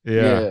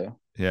 Yeah.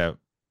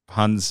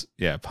 Pun's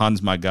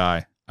my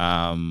guy.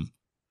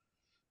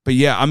 But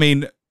yeah, I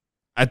mean,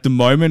 at the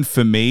moment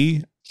for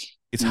me,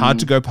 it's hard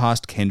to go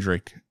past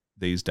Kendrick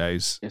these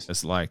days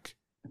as like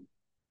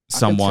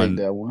someone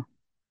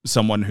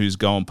who's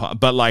going past.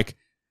 But like,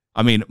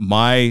 I mean,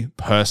 my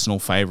personal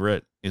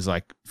favorite is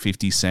like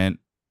 50 Cent.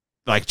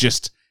 Like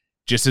just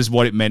as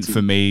what it meant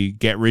for me,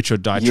 Get Rich or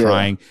Die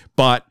Trying.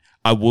 But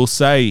I will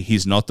say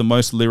he's not the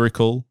most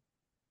lyrical.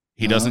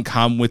 He doesn't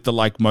come with the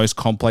like most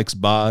complex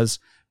bars,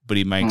 but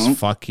he makes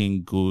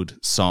fucking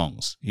good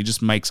songs. He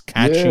just makes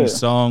catchy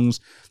songs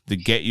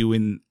that get you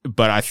in.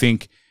 But I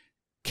think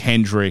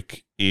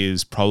Kendrick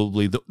is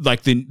probably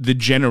the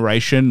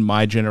generation,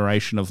 my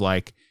generation of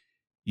like,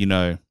 you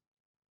know,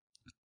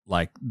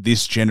 like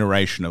this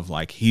generation of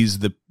like he's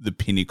the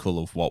pinnacle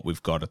of what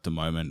we've got at the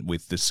moment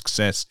with the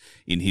success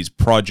in his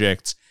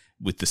projects,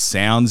 with the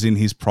sounds in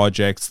his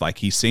projects. Like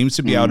he seems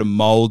to be able to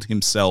mold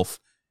himself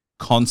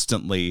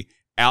constantly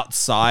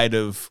outside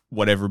of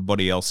what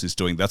everybody else is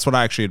doing. That's what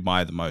I actually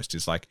admire the most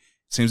is like,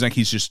 it seems like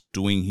he's just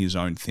doing his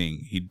own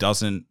thing. He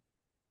doesn't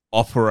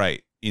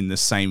operate in the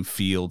same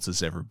fields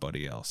as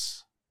everybody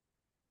else.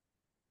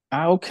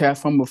 Okay,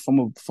 from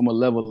a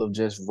level of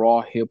just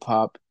raw hip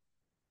hop,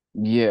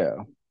 yeah.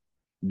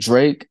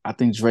 Drake, I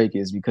think Drake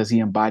is because he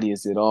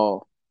embodies it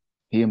all.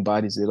 He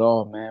embodies it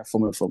all, man.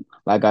 From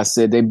like I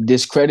said, they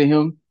discredit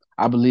him,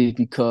 I believe,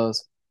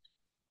 because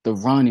the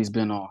run he's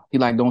been on. He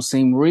like don't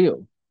seem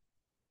real.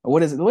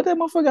 What is it? What that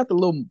motherfucker got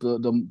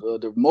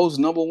the most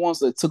number ones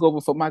that took over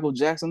for Michael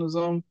Jackson or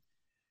something?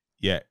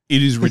 Yeah,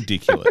 it is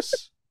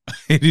ridiculous.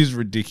 It is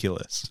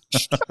ridiculous.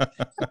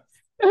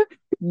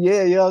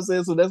 Yeah, you know what I'm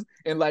saying? So that's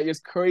and like it's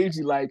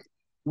crazy. Like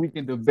we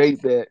can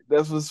debate that.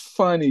 That's what's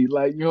funny.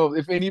 Like,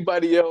 if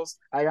anybody else,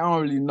 I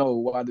don't really know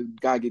why the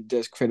guy get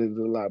just credited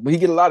a lot. But he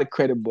get a lot of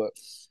credit, but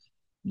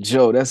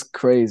Joe, that's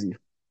crazy.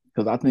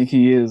 Because I think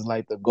he is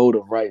like the GOAT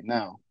of right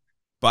now.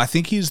 But I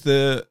think he's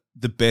the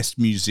best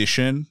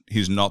musician.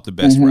 He's not the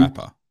best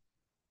rapper.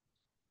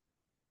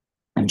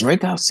 And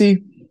Drake, I'll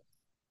see.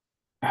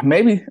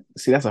 Maybe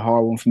that's a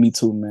hard one for me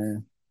too,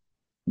 man.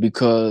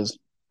 Because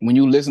when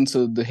you listen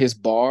to his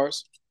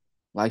bars,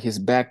 like his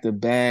back to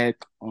back,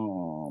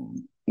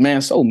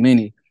 man, so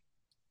many.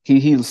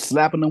 He's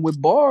slapping them with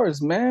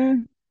bars,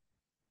 man.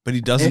 But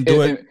he doesn't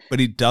do it. But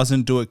he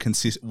doesn't do it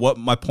consistent. What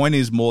my point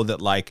is more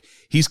that like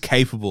he's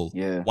capable,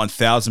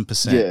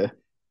 1000%. Yeah.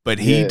 But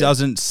he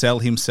doesn't sell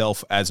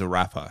himself as a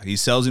rapper. He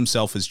sells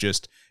himself as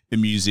just a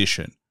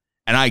musician.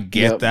 And I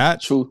get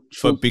that. True.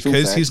 But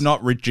because he's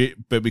not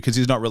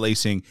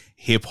releasing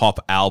hip hop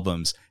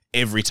albums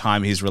every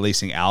time he's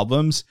releasing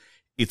albums,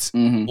 it's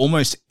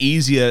almost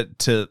easier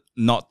to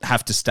not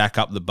have to stack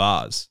up the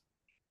bars.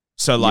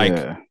 So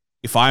like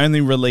if I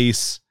only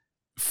release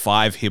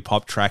 5 hip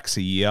hop tracks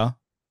a year,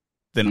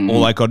 then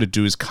all I got to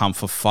do is come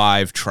for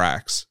 5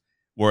 tracks.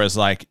 Whereas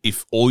like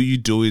if all you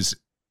do is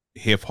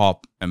hip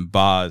hop and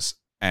bars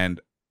and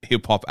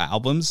hip hop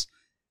albums,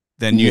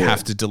 then you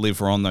have to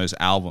deliver on those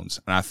albums.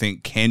 And I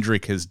think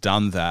Kendrick has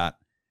done that,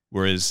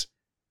 whereas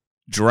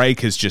Drake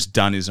has just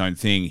done his own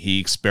thing. He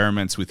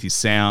experiments with his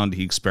sound.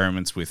 He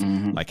experiments with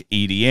like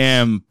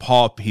EDM,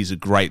 pop. He's a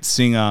great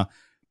singer,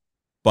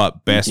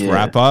 but best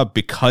rapper,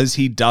 because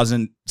he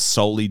doesn't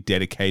solely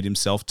dedicate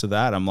himself to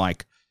that. I'm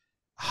like,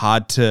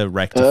 hard to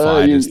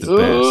rectify it as the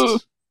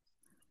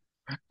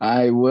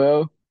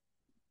best.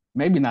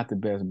 Maybe not the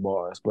best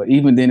bars, but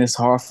even then it's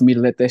hard for me to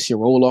let that shit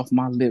roll off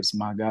my lips,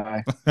 my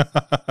guy.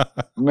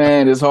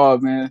 Man, it's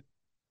hard, man.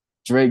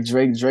 Drake,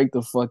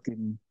 the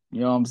fucking, you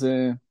know what I'm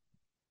saying?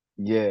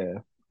 Yeah.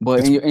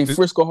 But in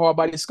Frisco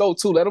Hardbody Sco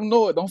too, let them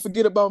know it. Don't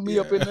forget about me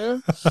up in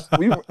there.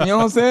 You know what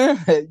I'm saying?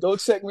 Hey, go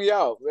check me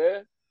out,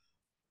 man.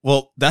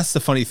 Well, that's the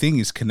funny thing.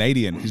 He's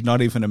Canadian. He's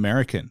not even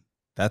American.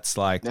 That's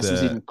what's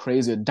even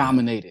crazier.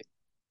 Dominated.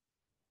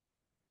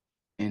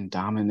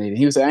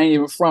 He was like, I ain't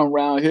even from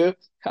around here.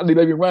 How did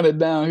they be running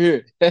down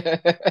here?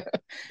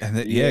 And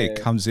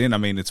it comes in. I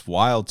mean, it's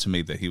wild to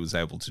me that he was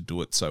able to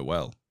do it so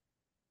well.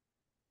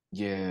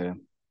 Yeah.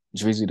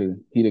 Drizzy,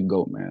 he the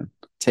GOAT, man.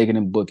 Take it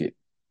and book it.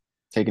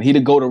 He the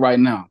GOAT of right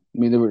now. I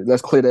mean,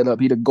 let's clear that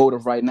up. He the GOAT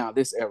of right now,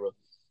 this era.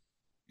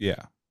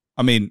 Yeah.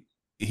 I mean,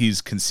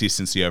 his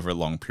consistency over a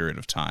long period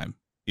of time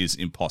is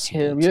impossible.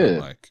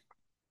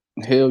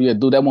 Hell yeah.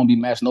 Dude, that won't be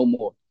matched no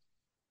more.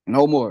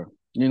 No more.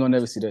 You ain't gonna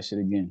never see that shit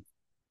again.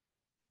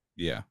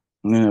 Yeah.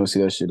 You never see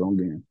that shit on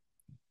again.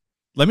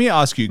 Let me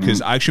ask you,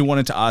 because I actually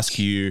wanted to ask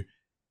you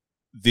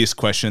this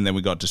question, then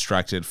we got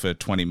distracted for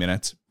 20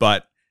 minutes.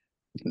 But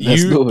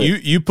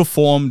you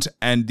performed,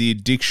 and the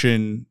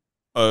addiction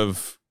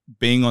of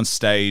being on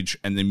stage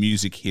and the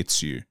music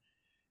hits you.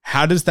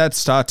 How does that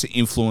start to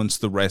influence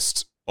the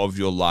rest of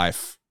your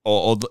life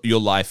or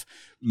your life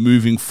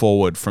moving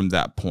forward from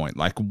that point?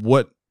 Like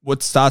what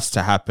starts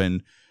to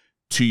happen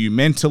to you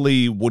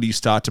mentally? What do you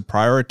start to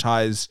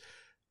prioritize?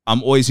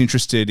 I'm always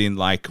interested in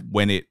like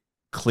when it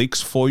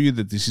clicks for you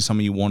that this is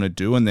something you want to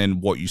do, and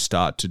then what you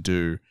start to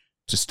do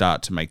to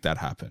start to make that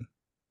happen.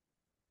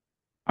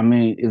 I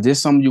mean, if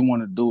there's something you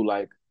want to do,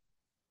 like,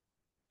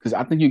 because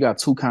I think you got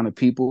 2 kind of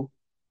people,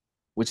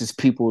 which is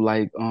people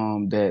like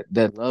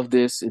that love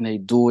this and they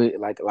do it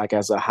like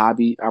as a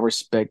hobby. I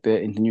respect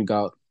that. And then you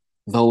got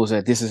those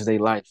that this is their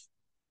life,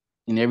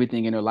 and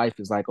everything in their life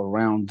is like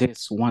around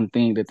this one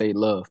thing that they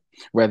love,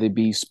 whether it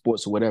be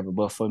sports or whatever.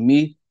 But for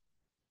me,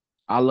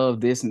 I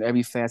love this, and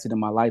every facet of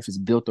my life is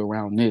built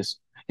around this.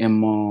 And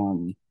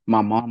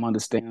my mom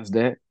understands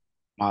that.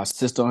 My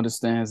sister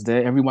understands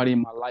that. Everybody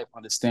in my life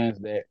understands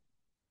that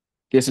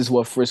this is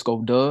what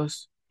Frisco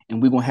does.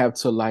 And we're going to have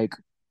to, like,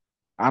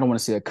 I don't want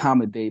to say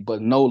accommodate,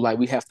 but know, like,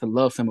 we have to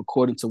love him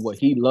according to what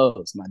he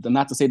loves.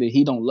 Not to say that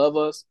he don't love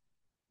us,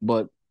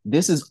 but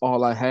this is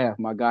all I have,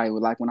 my guy.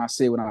 Like when I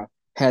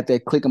had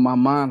that click in my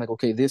mind, like,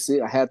 okay, this is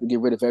it. I had to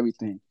get rid of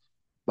everything.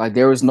 Like,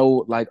 there is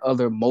no, like,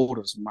 other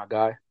motives, my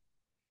guy.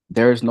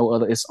 There's no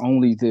other. It's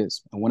only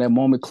this. And when that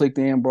moment clicked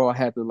in, bro, I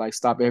had to like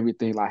stop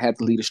everything. Like, I had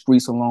to leave the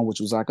streets alone, which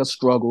was like a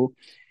struggle.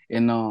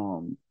 And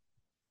I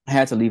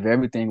had to leave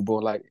everything, bro.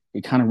 Like,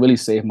 it kind of really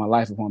saved my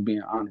life, if I'm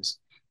being honest.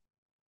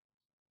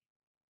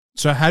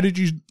 So how did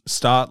you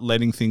start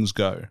letting things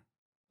go?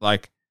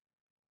 Like,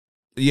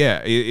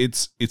 yeah,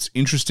 it's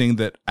interesting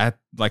that at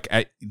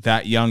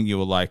that young you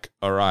were like,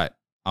 all right,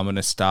 I'm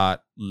gonna start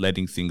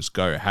letting things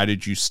go. How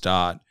did you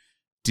start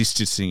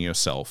distancing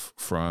yourself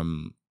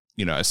from,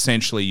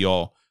 essentially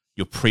your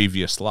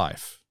previous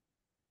life?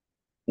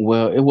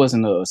 Well, it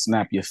wasn't a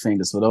snap your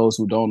fingers. For those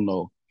who don't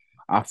know,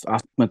 I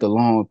spent a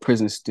long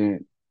prison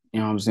stint,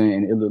 you know what I'm saying,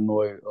 in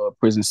Illinois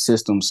prison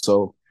system.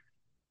 So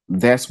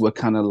that's what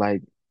kind of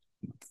like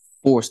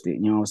forced it,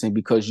 you know what I'm saying?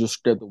 Because you're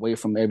stripped away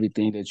from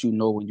everything that you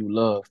know and you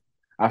love.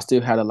 I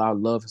still had a lot of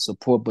love and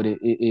support, but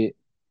it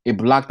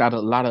blocked out a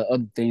lot of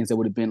other things that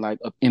would have been like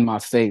up in my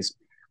face.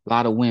 A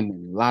lot of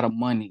women, a lot of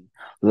money,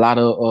 a lot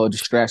of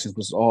distractions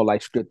was all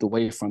like stripped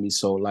away from me.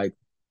 So like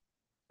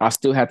I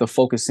still had to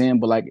focus in,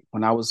 but like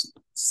when I was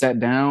sat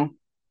down,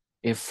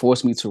 it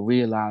forced me to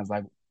realize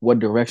like what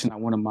direction I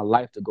wanted my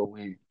life to go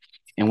in.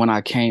 And when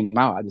I came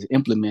out, I just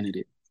implemented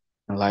it.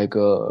 And like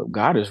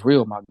God is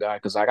real, my guy,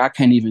 because like I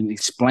can't even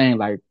explain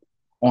like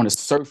on the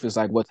surface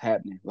like what's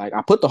happening. Like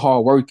I put the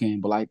hard work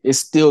in, but like it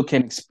still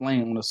can't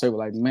explain on the surface.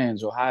 Like, man,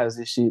 Joe, how is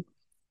this shit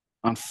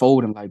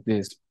unfolding like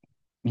this?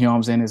 You know what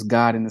I'm saying? It's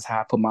God and it's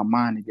how I put my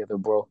mind together,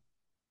 bro.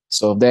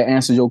 So if that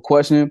answers your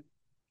question,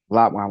 when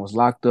I was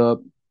locked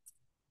up,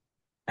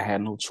 I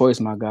had no choice,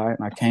 my guy,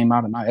 and I came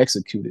out and I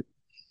executed.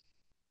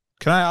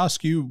 Can I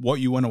ask you what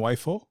you went away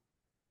for?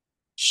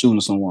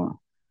 Shooting someone.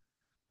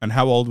 And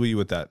how old were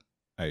you at that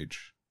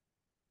age?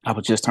 I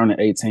was just turning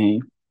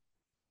 18. I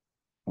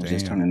was Damn.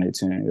 just turning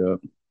 18,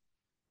 yep.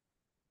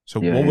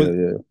 So Yeah, what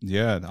was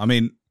yeah, I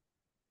mean,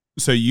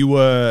 so you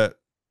were,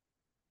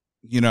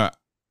 you know,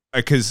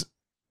 because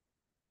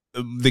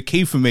the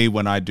key for me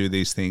when I do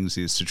these things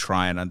is to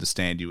try and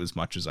understand you as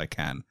much as I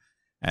can.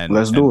 And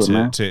let's do it,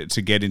 man.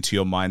 To get into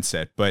your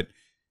mindset. But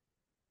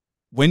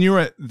when you're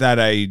at that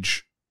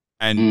age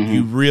and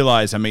you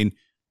realize, I mean,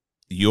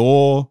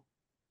 you're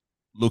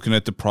looking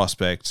at the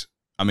prospect.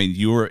 I mean,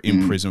 you were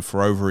in prison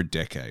for over a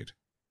decade.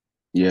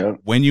 Yeah.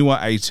 When you were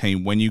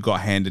 18, when you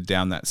got handed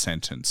down that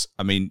sentence,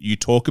 I mean, you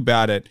talk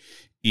about it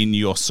in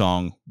your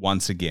song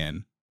once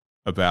again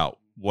about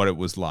what it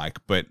was like.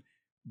 But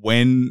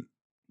when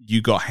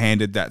you got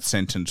handed that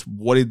sentence,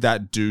 what did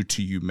that do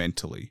to you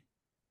mentally?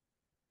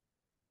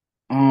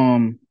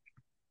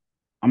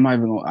 I'm not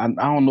even gonna,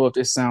 I don't know if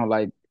this sounds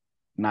like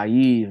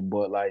naive,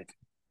 but like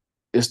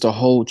it's the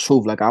whole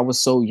truth. Like I was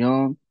so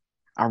young,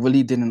 I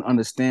really didn't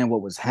understand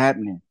what was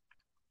happening.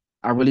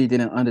 I really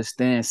didn't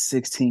understand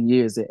 16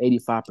 years at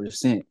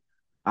 85%.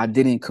 I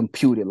didn't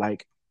compute it.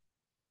 Like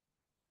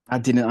I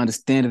didn't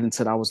understand it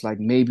until I was like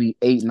maybe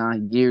 8,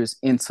 9 years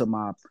into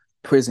my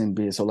prison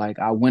bid. So like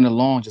I went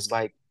along just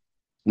like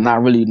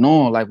not really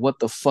knowing like what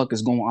the fuck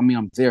is going on. I mean,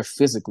 I'm there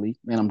physically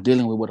and I'm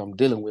dealing with what I'm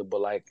dealing with,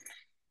 but like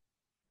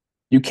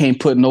you can't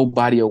put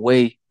nobody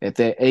away at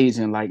that age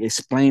and like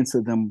explain to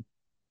them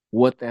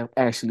what that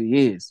actually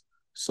is.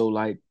 So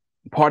like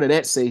part of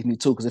that saved me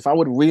too, because if I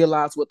would have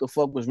realized what the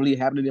fuck was really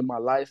happening in my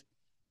life,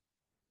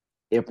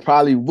 it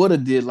probably would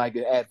have did like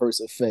an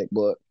adverse effect.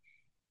 But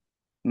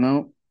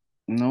no,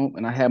 no.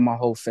 And I had my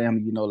whole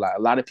family, you know, like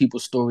a lot of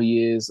people's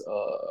story is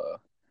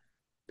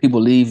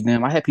people leave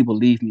them. I had people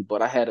leave me,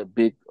 but I had a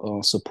big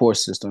support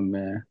system,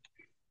 man.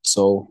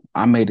 So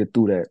I made it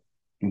through that.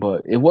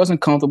 But it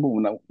wasn't comfortable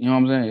when you know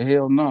what I'm saying?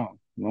 Hell no.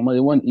 It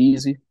wasn't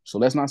easy. So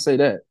let's not say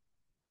that.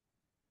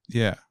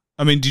 Yeah.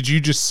 I mean, did you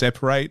just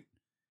separate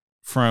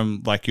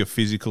from like your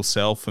physical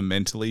self and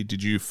mentally?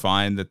 Did you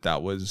find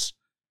that was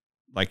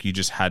like you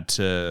just had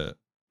to,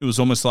 it was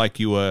almost like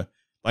you were,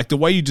 like the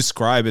way you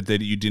describe it,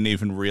 that you didn't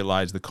even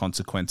realize the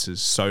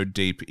consequences so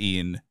deep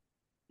in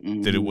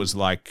that it was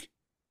like,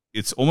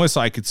 it's almost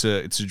like it's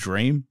a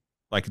dream.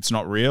 Like it's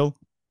not real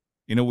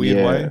in a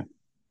weird way.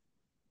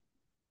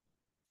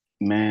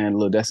 Man,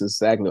 look, that's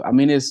exactly, I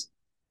mean,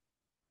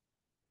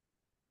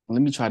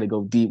 let me try to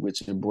go deep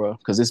with you, bro,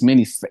 because it's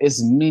many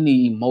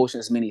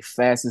emotions, many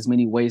facets,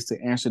 many ways to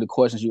answer the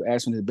questions you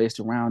ask me is based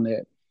around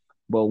that.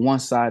 But one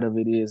side of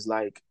it is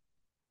like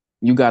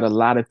you got a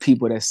lot of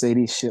people that say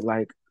this shit.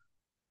 Like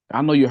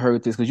I know you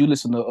heard this because you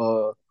listen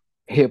to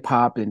hip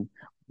hop and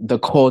the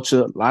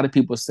culture. A lot of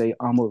people say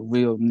I'm a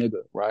real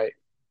nigga, right?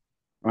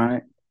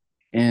 Right?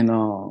 And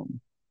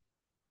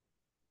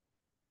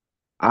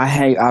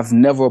I've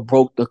never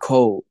broke the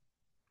code.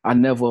 I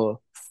never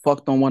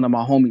fucked on one of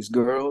my homies'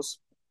 girls.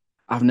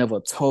 I've never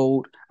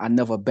told. I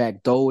never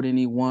backdoored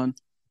anyone.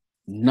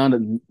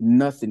 Nothing.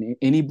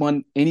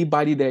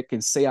 Anybody that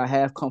can say I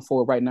have, come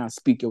forward right now and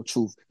speak your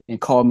truth and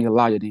call me a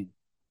liar then.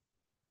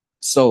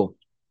 So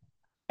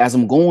as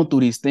I'm going through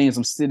these things,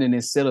 I'm sitting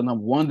and sitting,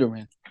 I'm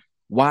wondering,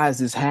 why is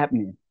this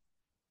happening?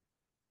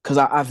 Because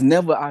I've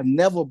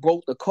never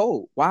broke the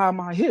code. Why am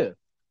I here?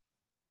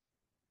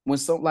 When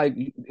something like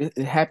it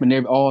happened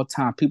all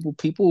time.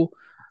 People.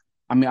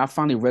 I mean, I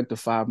finally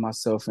rectified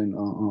myself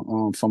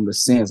and from the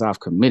sins I've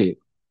committed.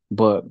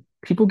 But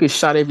people get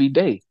shot every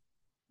day.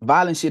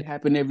 Violent shit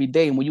happen every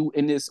day. And when you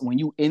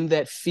in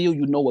that field,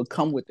 you know what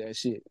come with that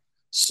shit.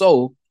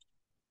 So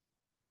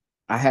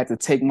I had to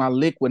take my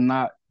lick with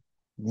not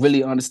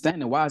really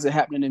understanding why is it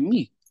happening to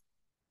me.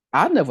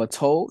 I never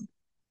told.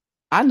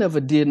 I never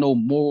did no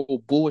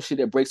moral bullshit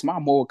that breaks my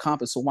moral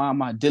compass. So why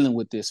am I dealing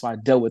with this? So I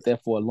dealt with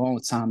that for a long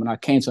time, and I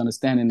came to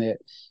understanding that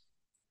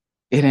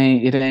it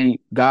ain't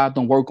God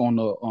don't work on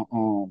the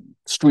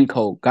street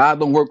code.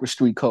 God don't work with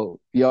street code.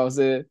 You know what I'm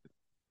saying?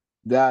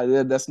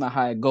 That's not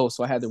how it goes.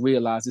 So I had to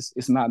realize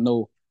it's not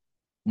no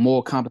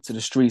more compass to the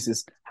streets.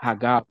 It's how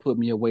God put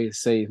me away to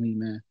save me,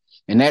 man.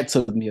 And that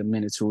took me a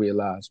minute to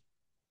realize.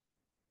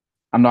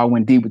 I know I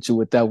went deep with you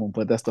with that one,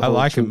 but that's the I whole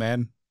like it, truth.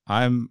 man.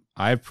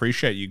 I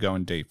appreciate you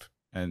going deep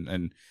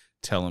and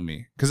telling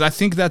me, because I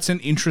think that's an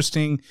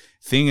interesting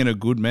thing and a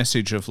good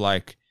message of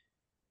like,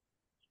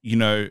 you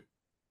know,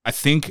 I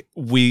think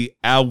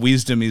our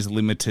wisdom is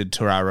limited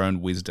to our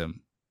own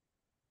wisdom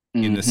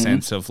in the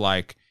sense of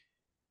like,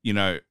 you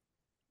know,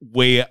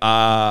 we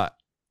are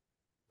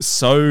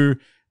so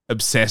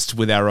obsessed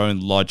with our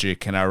own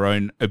logic and our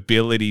own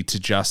ability to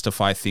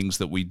justify things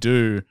that we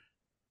do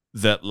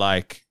that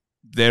like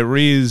there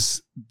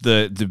is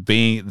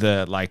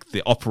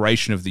the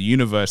operation of the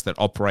universe that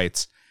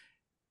operates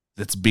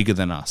that's bigger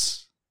than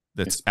us,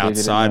 that's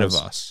outside of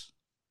us.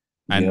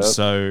 And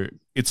so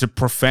it's a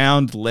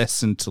profound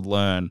lesson to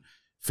learn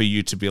for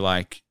you to be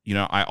like, you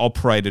know, I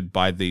operated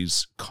by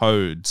these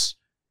codes,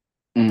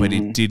 but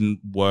it didn't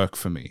work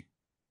for me.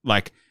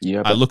 Like,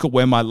 I look at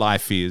where my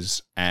life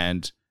is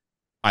and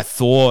I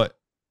thought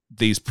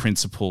these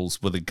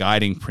principles were the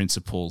guiding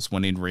principles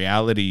when in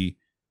reality,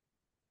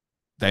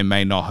 they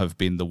may not have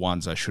been the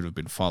ones I should have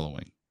been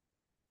following.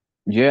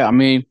 Yeah, I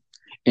mean,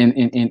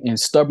 and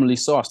stubbornly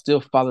so, I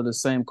still follow the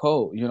same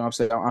code. You know what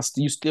I'm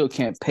saying? You still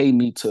can't pay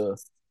me to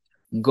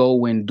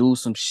go and do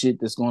some shit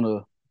that's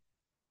gonna.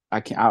 I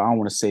don't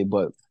want to say,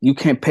 but you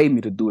can't pay me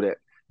to do that.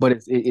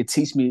 But it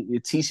teach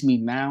me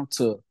now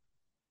to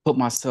put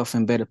myself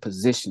in better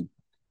position,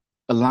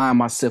 align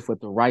myself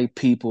with the right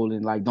people,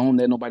 and like don't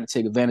let nobody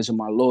take advantage of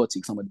my loyalty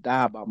because I'm gonna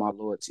die about my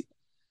loyalty.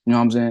 You know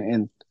what I'm saying?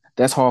 And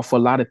that's hard for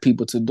a lot of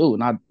people to do.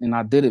 And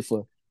I did it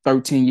for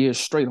 13 years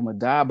straight. I'm gonna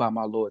die by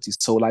my loyalty.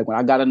 So like when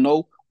I gotta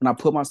know when I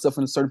put myself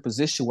in a certain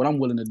position, what I'm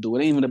willing to do.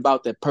 It ain't even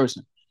about that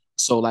person.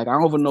 So like I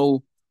don't even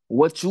know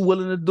what you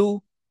willing to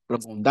do, but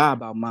I'm gonna die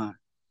about mine.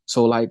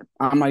 So like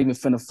I'm not even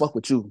finna fuck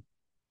with you.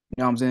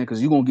 You know what I'm saying?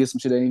 Because you're gonna get some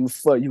shit that ain't even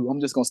for you.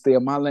 I'm just gonna stay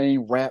in my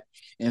lane, rap,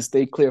 and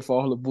stay clear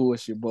for all the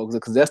bullshit, bro.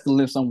 Because that's the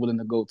limits I'm willing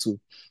to go to.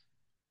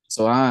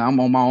 So I'm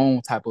on my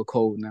own type of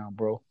code now,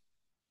 bro.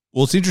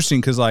 Well, it's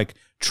interesting because like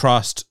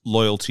trust,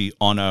 loyalty,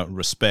 honor,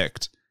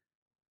 respect,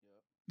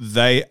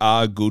 they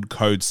are good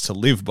codes to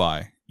live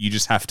by. You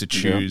just have to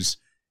choose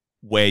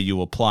where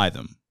you apply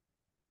them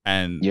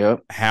and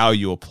how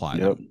you apply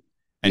them.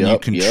 And you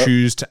can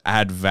choose to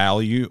add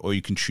value or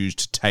you can choose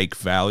to take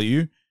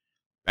value.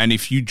 And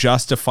if you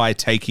justify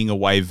taking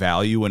away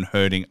value and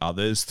hurting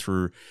others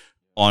through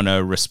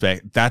honor,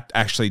 respect, that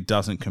actually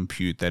doesn't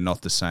compute. They're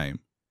not the same.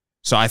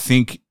 So I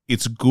think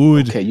it's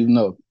good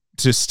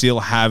to still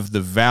have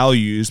the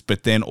values,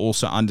 but then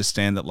also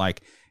understand that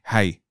like,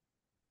 hey,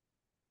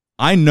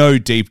 I know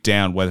deep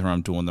down whether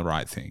I'm doing the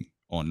right thing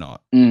or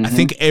not. I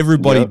think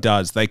everybody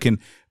does. They can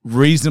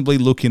reasonably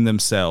look in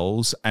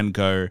themselves and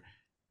go,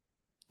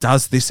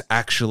 does this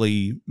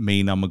actually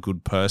mean I'm a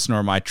good person, or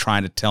am I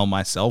trying to tell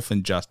myself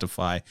and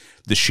justify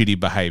the shitty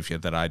behavior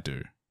that I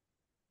do?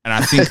 And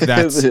I think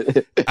that's,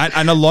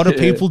 and a lot of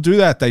people do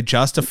that. They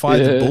justify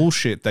the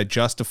bullshit. They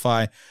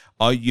justify,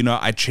 oh, you know,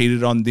 I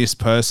cheated on this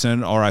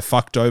person or I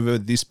fucked over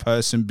this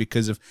person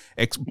because of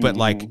X. But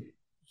like,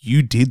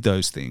 you did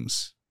those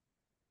things.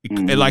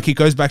 Like it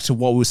goes back to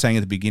what we were saying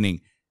at the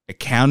beginning.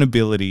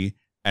 Accountability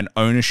and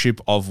ownership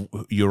of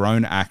your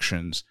own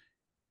actions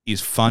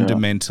is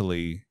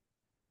fundamentally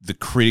the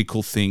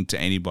critical thing to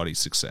anybody's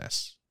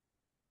success.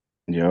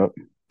 Yep.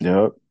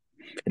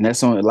 And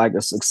that's on like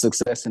a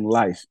success in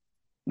life,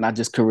 not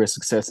just career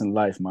success in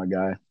life, my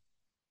guy.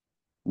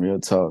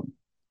 Real talk.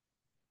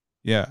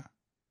 Yeah.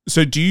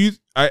 So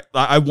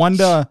I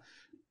wonder,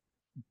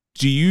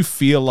 do you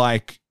feel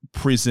like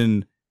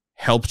prison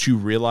helped you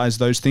realize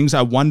those things?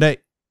 I wonder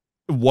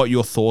what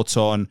your thoughts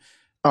on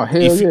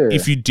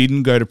if you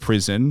didn't go to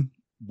prison,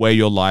 where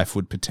your life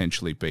would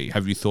potentially be.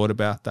 Have you thought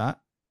about that?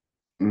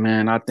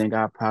 Man, I think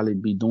I'd probably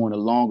be doing a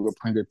longer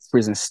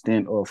prison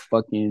stint or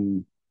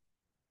fucking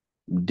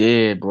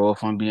dead, bro,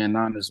 if I'm being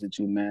honest with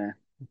you, man.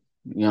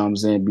 You know what I'm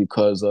saying?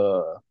 Because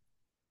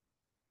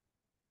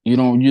you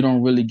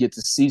don't really get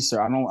to see,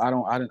 sir. I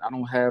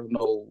don't have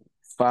no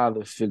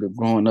father figure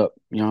growing up,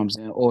 you know what I'm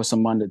saying? Or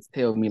someone to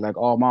tell me like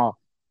all my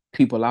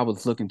people I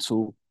was looking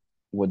to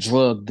were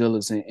drug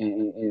dealers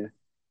and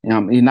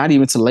not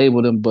even to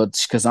label them, but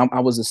because I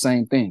was the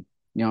same thing,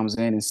 you know what I'm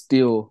saying? And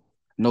still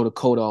know the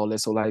code, all that.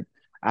 So like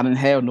I didn't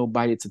have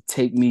nobody to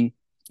take me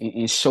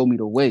and show me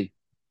the way.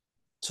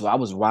 So I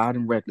was wild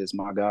and reckless,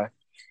 my guy.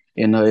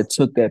 And it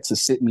took that to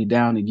sit me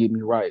down and get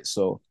me right.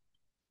 So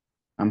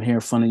I'm here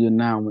in front of you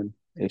now when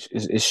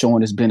it's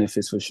showing its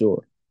benefits for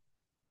sure.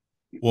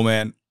 Well,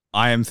 man,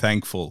 I am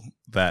thankful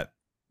that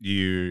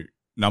you,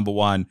 number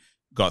one,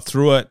 got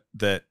through it,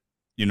 that,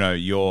 you know,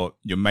 you're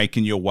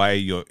making your way,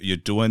 you're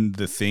doing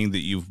the thing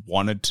that you've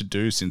wanted to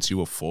do since you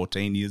were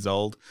 14 years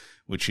old,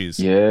 which is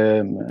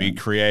be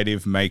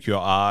creative, make your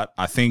art.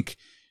 I think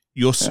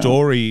your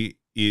story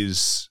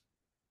is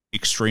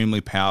extremely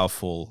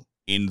powerful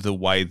in the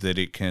way that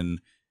it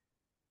can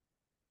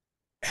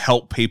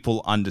help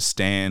people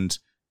understand,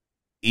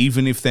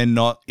 even if they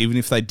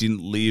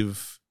didn't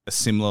live a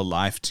similar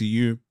life to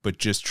you, but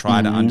just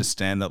try to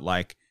understand that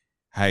like,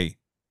 hey,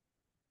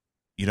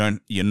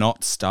 you're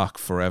not stuck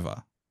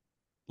forever.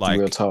 Like,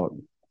 real talk.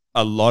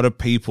 a lot of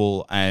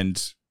people,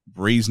 and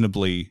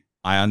reasonably,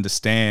 I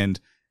understand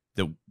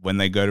that when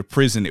they go to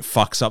prison, it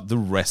fucks up the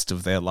rest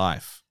of their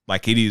life.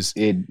 Like it is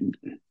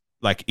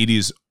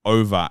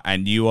over,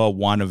 and you are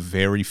one of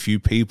very few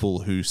people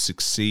who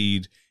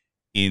succeed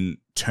in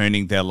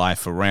turning their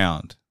life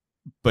around.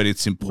 But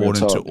it's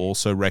important to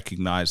also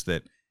recognize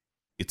that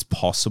it's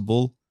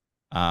possible.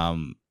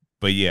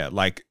 But yeah,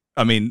 like,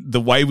 I mean, the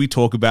way we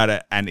talk about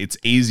it, and it's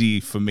easy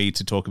for me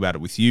to talk about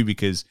it with you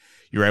because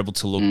you're able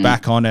to look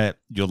back on it.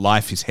 Your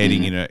life is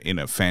heading in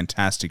a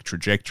fantastic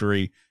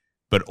trajectory,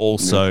 but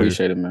also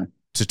appreciate it, man.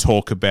 To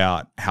talk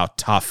about how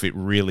tough it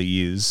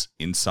really is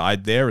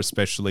inside there,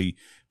 especially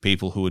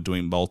people who are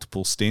doing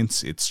multiple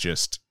stints. It's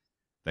just,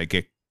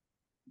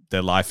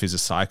 their life is a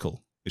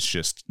cycle. It's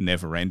just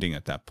never ending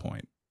at that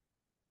point.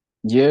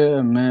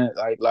 Yeah, man.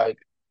 Like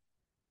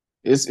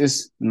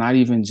it's not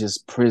even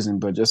just prison,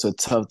 but just a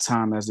tough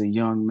time as a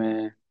young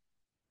man.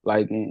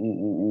 Like,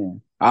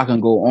 and I can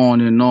go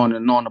on and on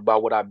and on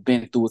about what I've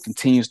been through. It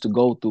continues to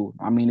go through.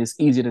 I mean, it's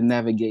easy to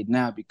navigate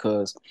now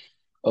because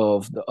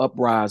of the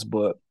uprise,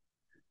 but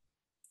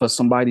for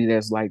somebody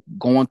that's like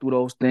going through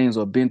those things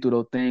or been through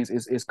those things,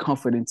 it's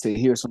comforting to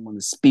hear someone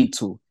to speak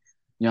to. You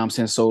know what I'm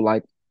saying? So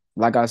like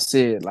I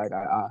said, like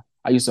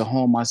I used to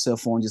hone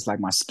myself on just like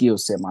my skill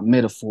set, my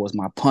metaphors,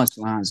 my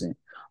punchlines, and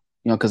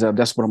because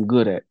that's what I'm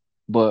good at.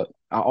 But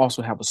I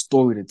also have a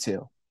story to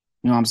tell.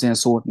 You know what I'm saying?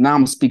 So now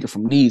I'm speaking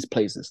from these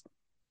places.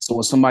 So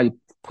when somebody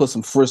put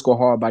some Frisco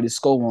Hardbody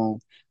Sco on,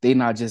 they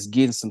not just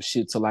getting some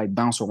shit to like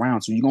bounce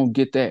around. So you're gonna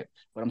get that.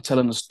 But I'm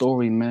telling the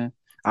story, man.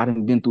 I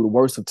done been through the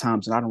worst of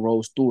times and I done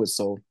rose through it.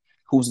 So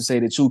who's to say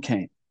that you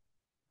can't?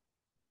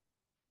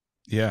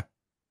 Yeah.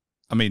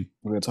 I mean,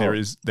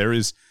 there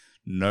is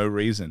no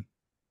reason.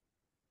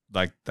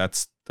 Like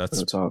that's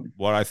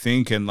what I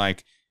think. And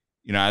like,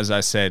 as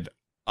I said,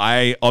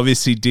 I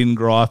obviously didn't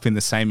grow up in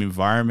the same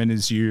environment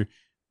as you,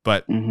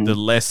 but the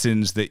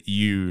lessons that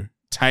you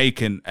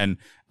take and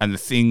the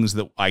things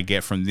that I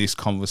get from this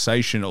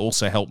conversation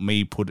also help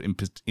me put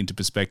into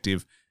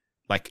perspective,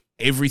 like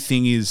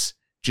everything is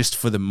just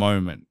for the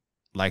moment.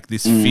 Like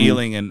this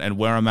feeling and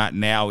where I'm at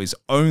now is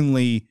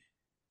only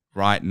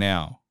right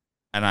now.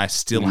 And I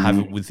still have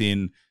it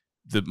within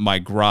my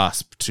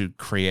grasp to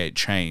create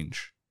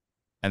change.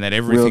 And that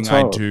everything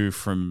I do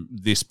from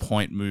this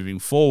point moving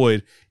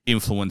forward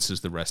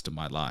influences the rest of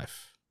my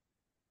life.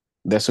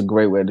 That's a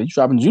great way. You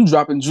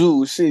dropping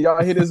jewels. Shit,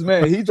 y'all hear this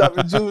man. He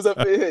dropping jewels up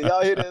in here.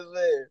 Y'all hear this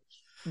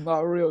man.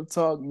 My real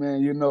talk, man,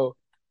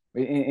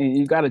 And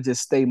you got to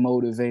just stay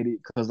motivated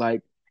because,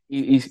 like,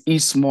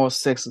 each small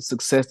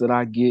success that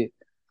I get,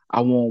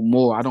 I want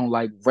more. I don't,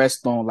 like,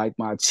 rest on, like,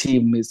 my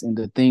achievements and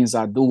the things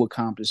I do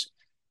accomplish.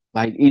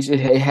 Like,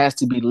 it has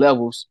to be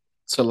levels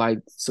to, like,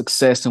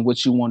 success and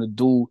what you want to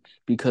do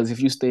because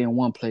if you stay in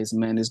one place,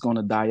 man, it's going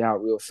to die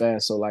out real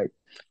fast. So, like,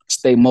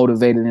 stay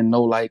motivated and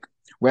know, like,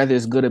 whether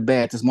it's good or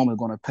bad, this moment is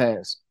going to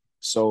pass.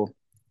 So,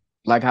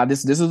 like, how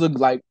this is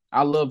like,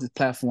 I love the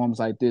platforms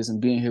like this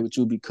and being here with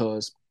you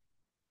because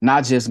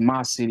not just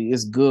my city,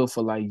 it's good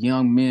for like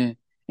young men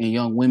and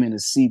young women to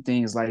see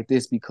things like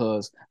this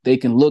because they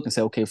can look and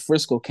say, okay,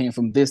 Frisco came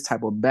from this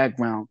type of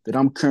background that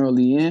I'm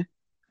currently in,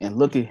 and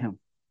look at him.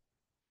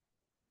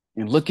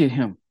 And look at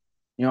him.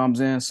 You know what I'm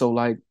saying? So,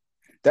 like,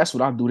 that's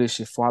what I do this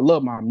shit for. I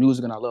love my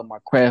music and I love my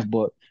craft,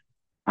 but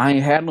I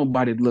ain't had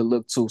nobody to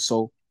look to.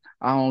 So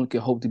I only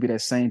can hope to be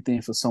that same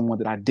thing for someone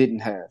that I didn't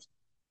have.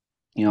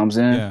 You know what I'm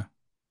saying? Yeah.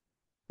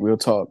 Real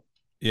talk.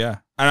 Yeah.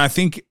 And I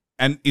think,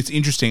 and it's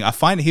interesting. I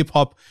find hip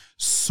hop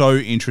so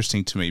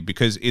interesting to me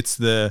because it's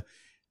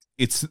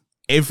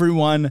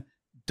everyone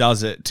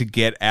does it to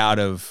get out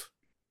of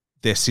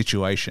their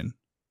situation.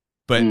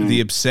 But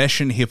the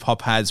obsession hip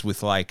hop has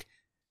with like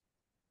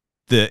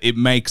it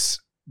makes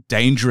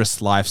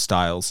dangerous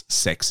lifestyles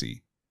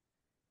sexy.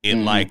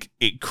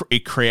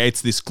 It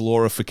creates this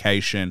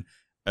glorification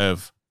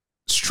of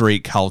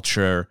street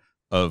culture,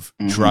 of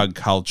drug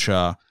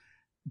culture,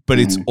 but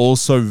it's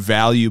also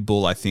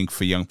valuable, I think,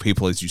 for young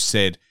people, as you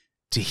said,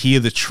 to hear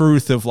the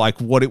truth of like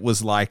what it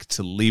was like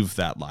to live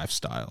that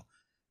lifestyle,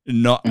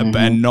 and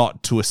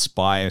not to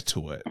aspire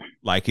to it.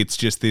 Like it's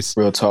just this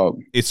real talk.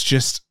 It's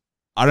just,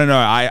 I don't know.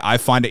 I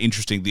find it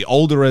interesting. The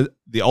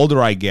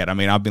older I get, I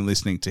mean, I've been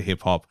listening to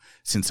hip hop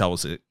since I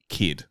was a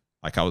kid.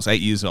 Like I was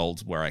 8 years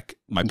old, where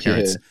my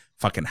parents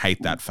fucking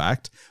hate that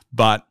fact,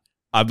 but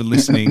I've been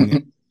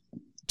listening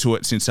to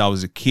it since I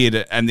was a kid.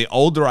 And the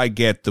older I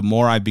get, the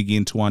more I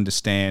begin to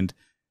understand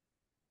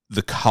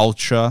the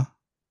culture,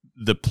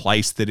 the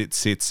place that it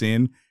sits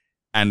in,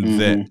 and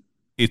that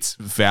it's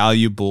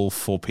valuable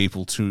for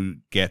people to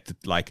get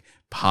that, like,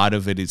 part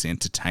of it is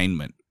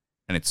entertainment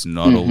and it's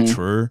not all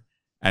true.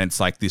 And it's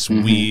like this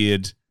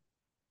weird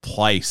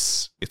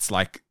place. It's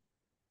like,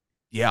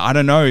 yeah, I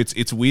don't know.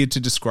 It's weird to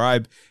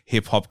describe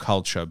hip hop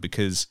culture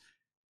because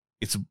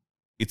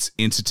it's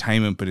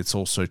entertainment, but it's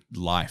also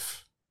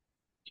life.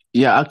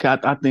 Yeah, I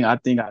think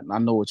I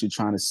know what you're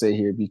trying to say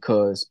here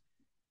because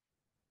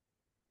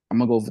I'm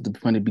gonna go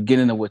from the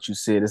beginning of what you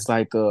said. It's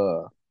like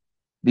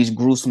these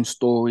gruesome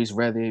stories,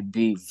 whether it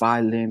be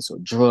violence or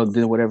drug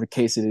dealing, whatever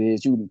case it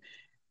is.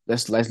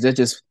 Let's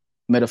just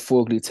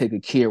metaphorically take a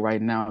kid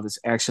right now that's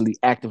actually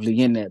actively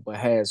in that, but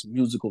has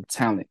musical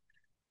talent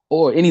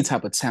or any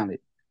type of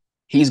talent.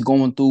 He's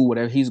going through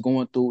whatever he's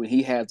going through, and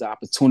he has the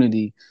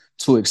opportunity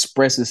to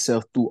express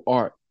himself through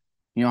art.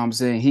 You know what I'm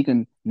saying? He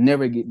can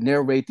never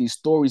narrate these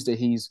stories that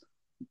he's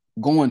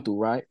going through,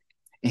 right?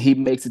 And he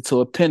makes it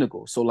to a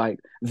pinnacle. So like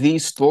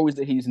these stories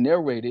that he's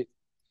narrated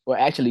were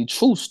actually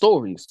true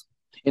stories,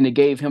 and it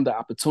gave him the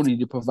opportunity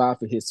to provide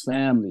for his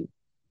family.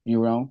 You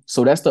know,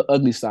 so that's the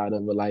ugly side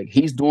of it. Like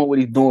he's doing what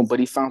he's doing, but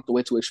he found the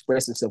way to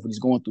express himself what he's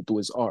going through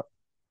his art.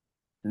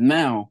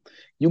 Now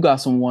you got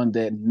someone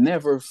that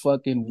never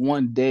fucking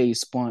one day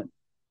spent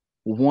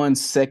 1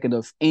 second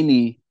of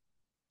any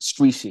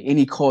street shit,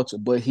 any culture,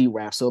 but he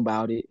raps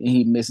about it and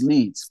he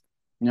misleads.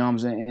 You know what I'm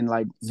saying? And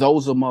like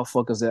those are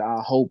motherfuckers that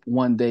I hope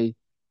one day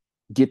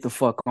get the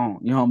fuck on.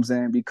 You know what I'm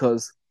saying?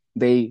 Because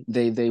they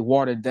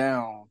watered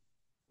down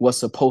what's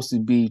supposed to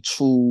be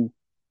true,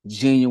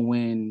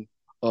 genuine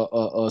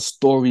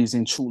stories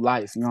in true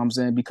life. You know what I'm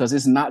saying? Because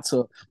it's not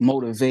to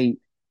motivate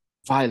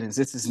violence.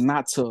 This is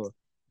not to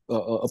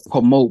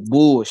promote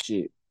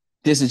bullshit.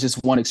 This is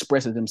just one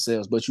expressing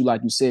themselves. But you,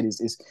 like you said,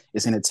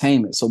 it's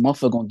entertainment. So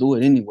motherfucker gonna do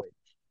it anyway.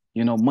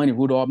 You know, money,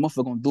 Rudolph,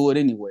 motherfucker gonna do it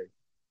anyway.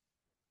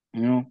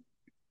 You know?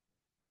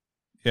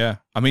 Yeah.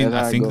 I mean, That's I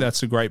how it think go.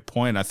 that's a great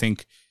point. I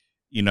think,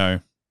 you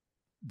know,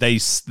 they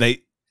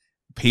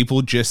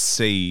people just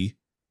see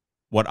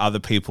what other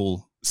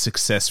people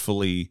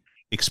successfully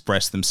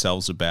express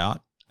themselves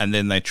about, and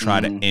then they try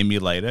to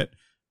emulate it,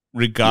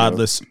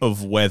 regardless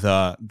of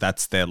whether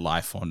that's their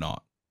life or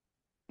not.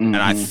 And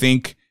I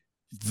think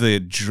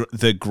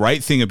the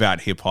great thing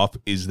about hip hop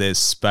is there's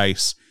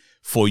space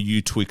for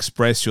you to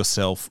express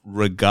yourself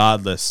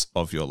regardless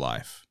of your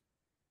life.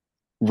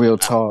 Real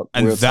talk.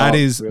 And real that talk,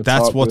 is real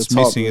that's talk, what's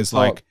real talk, missing real is talk.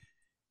 like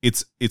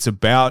it's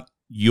about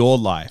your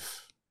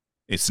life.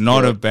 It's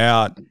not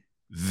about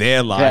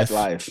their life. That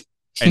life.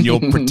 And you're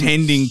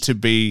pretending to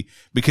be,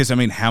 because I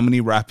mean, how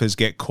many rappers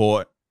get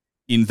caught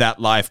in that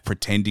life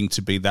pretending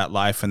to be that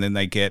life, and then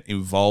they get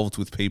involved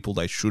with people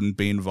they shouldn't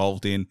be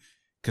involved in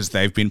because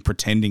they've been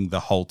pretending the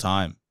whole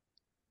time.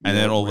 And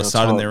then all of a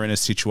sudden they're in a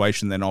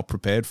situation they're not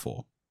prepared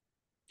for.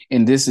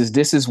 And this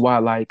is why,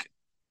 like,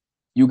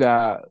 you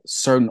got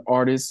certain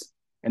artists,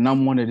 and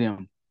I'm one of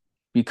them,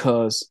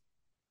 because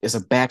it's a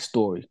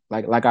backstory.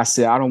 Like I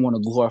said, I don't want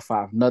to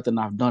glorify nothing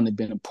I've done and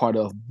been a part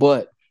of.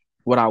 But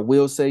what I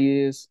will say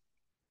is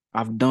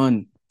I've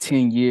done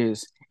 10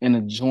 years in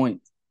a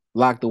joint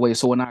locked away.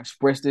 So when I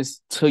express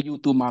this to you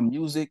through my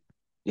music,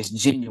 it's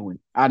genuine.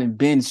 I done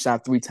been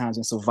shot 3 times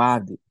and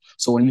survived it.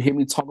 So when you hear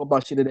me talk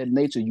about shit of that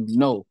nature, you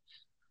know,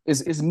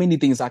 it's many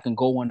things I can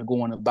go on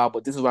about,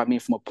 but this is what I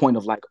mean from a point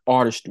of like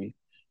artistry.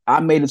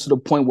 I made it to the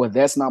point where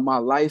that's not my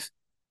life,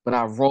 but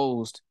I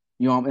rose,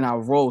 you know, and I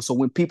rose. So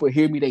when people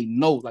hear me, they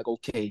know, like,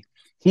 okay,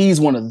 he's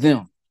one of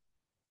them.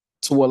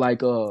 To where like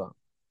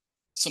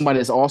somebody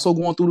that's also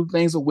going through the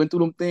things or went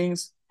through them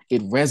things,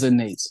 it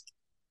resonates.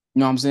 You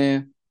know what I'm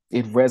saying?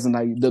 It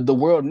resonates. The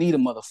world need a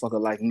motherfucker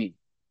like me.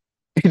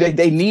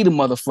 they need a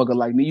motherfucker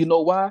like me. You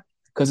know why?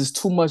 Because it's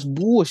too much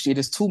bullshit.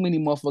 There's too many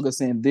motherfuckers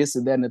saying this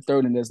and that and the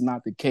third, and that's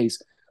not the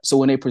case. So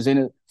when they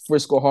presented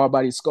Frisco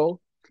Hardbody Sco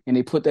and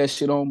they put that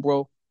shit on,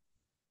 bro,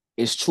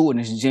 it's true and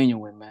it's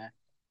genuine, man.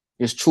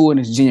 It's true and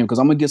it's genuine. Because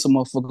I'm gonna get some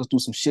motherfuckers through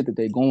some shit that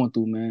they going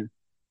through, man.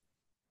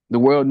 The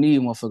world need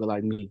a motherfucker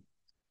like me.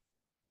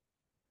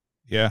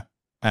 Yeah.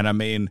 And I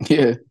mean,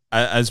 Yeah.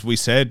 as we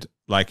said,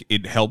 like,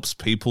 it helps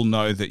people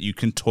know that you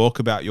can talk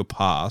about your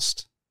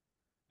past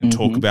and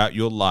talk about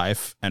your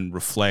life and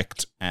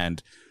reflect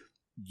and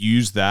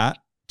use that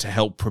to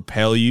help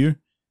propel you,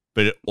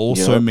 but it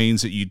also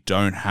means that you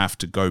don't have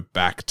to go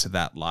back to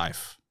that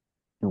life.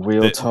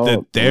 Real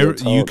talk. Real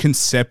talk. You can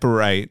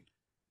separate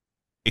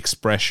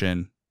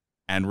expression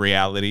and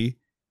reality,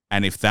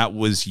 and if that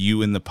was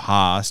you in the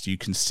past, you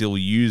can still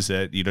use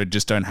it. You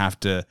just don't have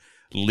to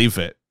live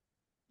it.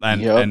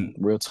 And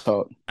real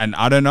talk. And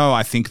I don't know,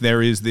 I think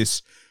there is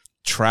this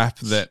trap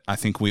that I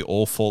think we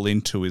all fall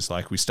into, is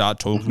like we start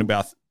talking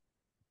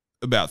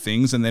about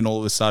things, and then all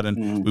of a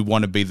sudden we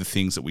want to be the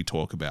things that we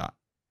talk about.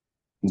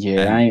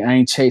 Yeah, and I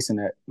ain't chasing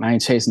that. I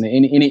ain't chasing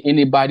it.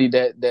 Anybody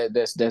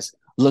that's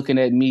looking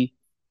at me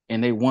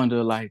and they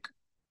wonder like,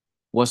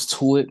 what's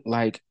to it?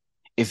 Like,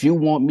 if you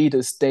want me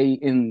to stay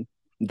in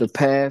the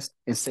past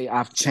and say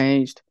I've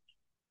changed,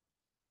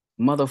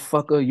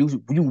 motherfucker,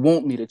 you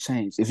want me to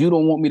change. If you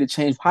don't want me to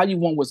change, how you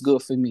want what's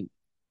good for me?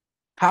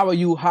 How are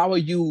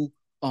you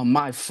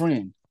my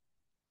friend?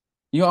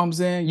 You know what I'm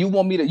saying? You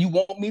want me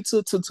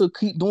to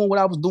keep doing what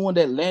I was doing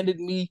that landed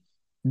me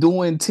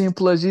doing 10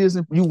 plus years,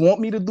 and you want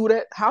me to do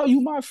that? How are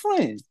you my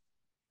friend?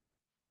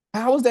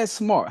 How is that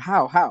smart?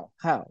 How?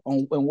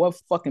 On what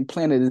fucking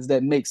planet does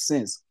that make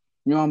sense?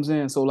 You know what I'm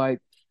saying? So like,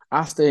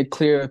 I stay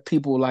clear of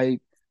people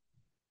like,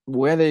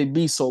 whether it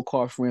be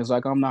so-called friends,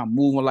 like I'm not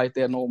moving like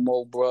that no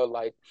more, bro.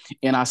 Like,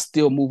 and I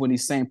still move in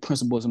these same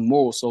principles and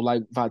morals. So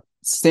like, if I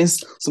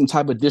sense some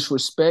type of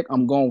disrespect,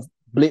 I'm gonna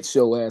blitz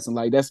your ass, and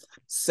like that's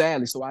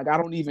sadly. So like I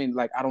don't even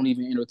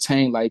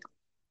entertain like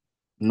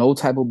no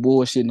type of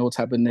bullshit, no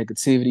type of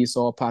negativity. It's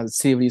all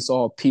positivity. It's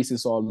all peace.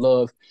 It's all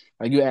love.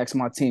 Like you ask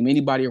my team,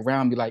 anybody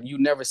around me, like you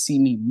never see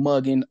me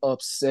mugging,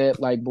 upset.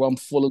 Like bro, I'm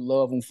full of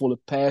love. I'm full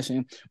of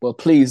passion. But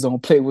please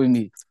don't play with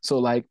me. So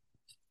like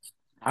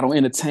I don't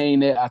entertain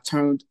that. I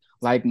turned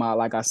like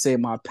I said,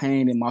 my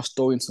pain and my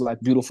story into like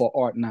beautiful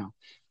art now.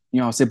 You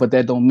know what I'm saying? But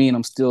that don't mean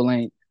I'm still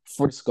ain't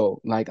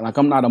Frisco. Like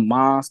I'm not a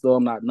monster.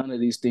 I'm not none of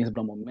these things,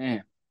 but I'm a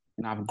man.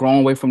 And I've grown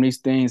away from these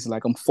things.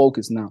 Like I'm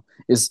focused now.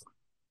 It's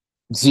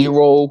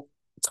zero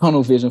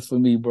tunnel vision for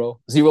me, bro.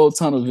 Zero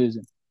tunnel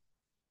vision.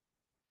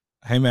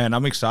 Hey man,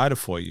 I'm excited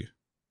for you.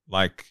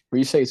 Like,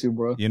 appreciate you,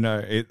 bro. You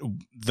know,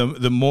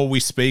 the more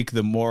we speak,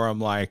 the more I'm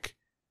like,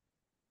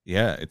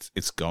 yeah,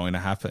 it's going to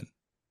happen.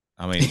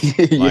 I mean,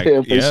 like,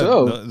 yeah, for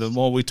sure. The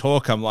more we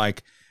talk, I'm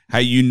like,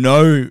 hey, you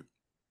know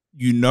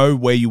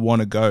where you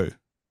want to go.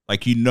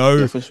 Like, you know,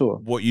 yeah, for sure,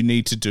 what you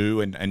need to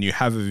do, and you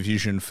have a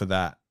vision for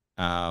that.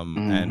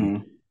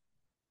 And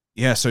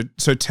yeah, so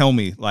tell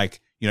me, like,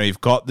 you know,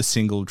 you've got the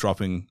single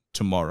dropping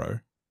tomorrow.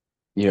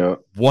 Yeah.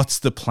 What's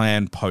the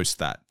plan post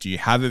that? Do you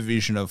have a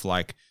vision of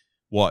like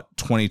what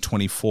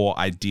 2024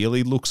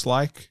 ideally looks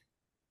like?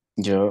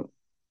 Yeah.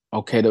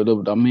 Okay.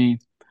 I mean,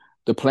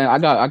 the plan.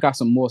 I got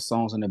some more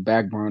songs in the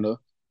back burner,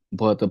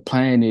 but the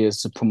plan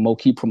is to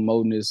keep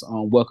promoting this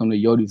Welcome to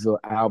Yoderville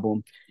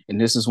album. And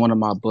this is one of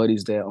my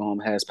buddies that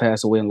has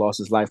passed away and lost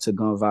his life to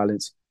gun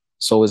violence.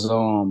 So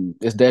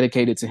it's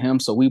dedicated to him.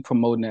 So we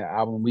promoting that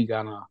album. We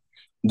gonna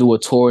do a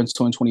tour in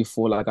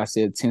 2024. Like I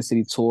said, 10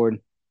 city tour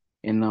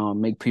and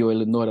make Peoria,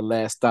 Illinois the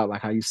last stop.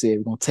 Like how you said,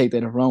 we're gonna take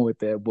that and run with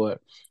that.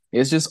 But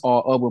it's just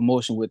all upward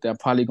motion with that. I'm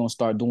probably gonna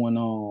start doing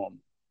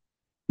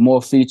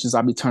more features.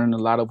 I'll be turning a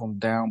lot of them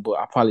down, but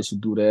I probably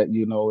should do that,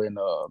 you know, and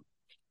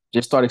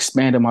just start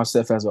expanding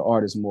myself as an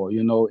artist more,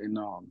 you know, and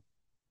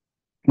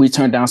we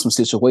turned down some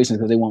situations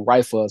because they weren't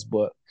right for us,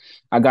 but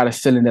I got a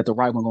feeling that the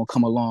right one gonna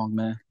come along,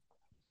 man.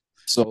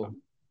 So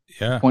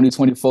yeah,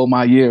 2024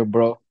 my year,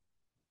 bro.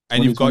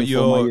 And you've got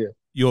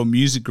your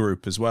music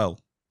group as well.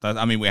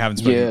 I mean, we haven't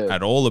spoken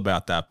at all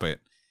about that, but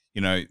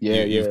you know,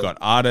 you've got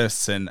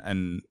artists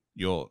and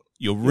you're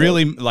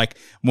really like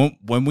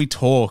when we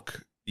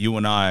talk, you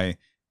and I,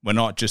 we're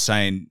not just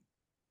saying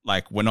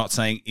like, we're not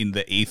saying in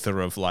the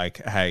ether of like,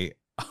 hey,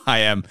 I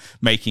am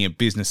making a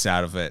business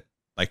out of it.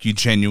 Like you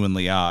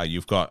genuinely are.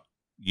 You've got,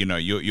 you know,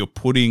 you're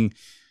putting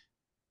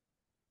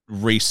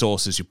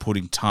resources, you're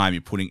putting time,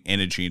 you're putting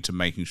energy into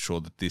making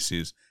sure that this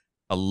is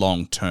a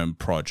long-term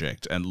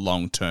project and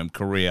long-term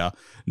career,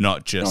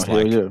 not just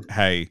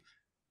hey,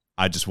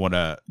 I just want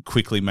to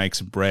quickly make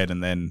some bread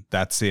and then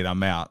that's it,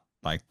 I'm out.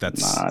 Like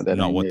that's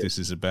not what this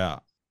is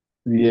about.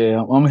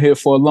 Yeah, I'm here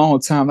for a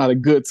long time, not a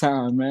good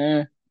time,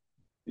 man.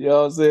 You know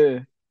what I'm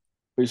saying?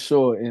 For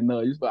sure. And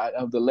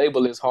the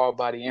label is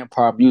Hardbody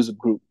Empire Music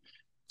Group.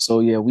 So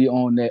yeah, we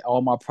own that.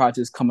 All my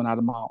projects coming out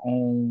of my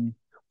own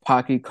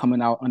pocket,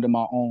 coming out under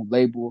my own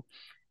label,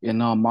 and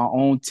my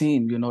own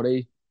team. You know,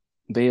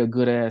 they a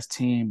good ass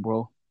team,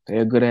 bro. They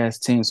a good ass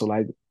team. So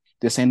like,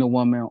 this ain't a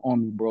one man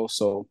army, bro.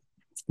 So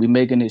we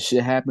making this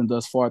shit happen.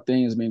 Thus far,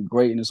 things been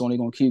great, and it's only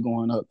gonna keep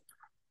going up.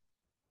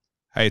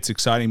 Hey, it's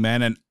exciting,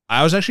 man. And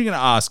I was actually going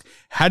to ask,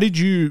 how did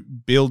you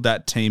build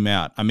that team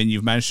out? I mean,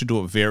 you've managed to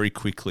do it very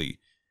quickly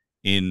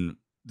in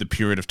the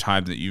period of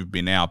time that you've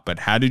been out, but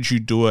how did you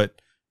do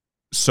it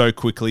so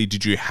quickly?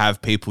 Did you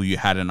have people you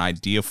had an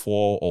idea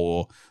for,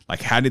 or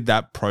like, how did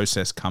that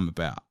process come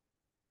about?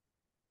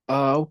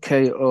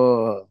 Okay.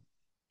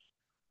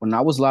 When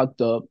I was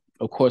locked up,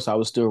 of course, I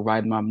was still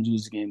writing my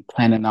music and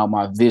planning out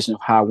my vision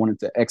of how I wanted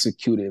to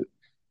execute it.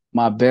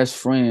 My best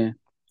friend,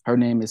 her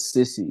name is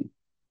Sissy.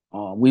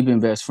 We've been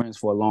best friends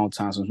for a long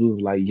time since we were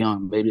like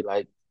young, maybe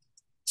like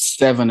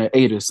 7 or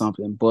 8 or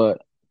something.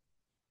 But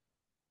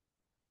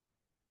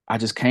I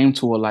just came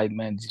to her like,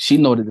 man, she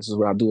know that this is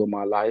what I do with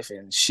my life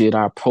and shit.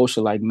 I approached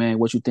her like, man,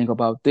 what you think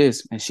about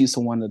this? And she's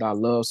someone that I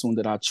love, someone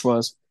that I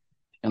trust.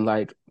 And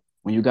like,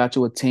 when you got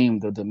to a team,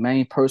 the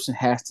main person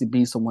has to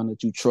be someone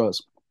that you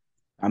trust.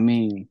 I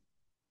mean,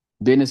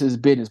 business is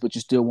business, but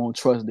you still won't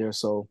trust there.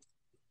 So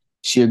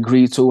she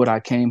agreed to it. I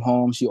came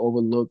home. She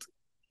overlooked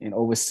and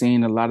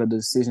overseen a lot of the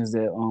decisions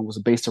that was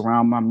based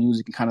around my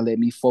music and kind of let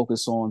me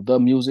focus on the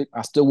music.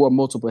 I still wore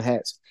multiple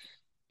hats.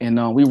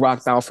 And we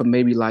rocked out for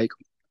maybe like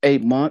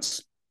 8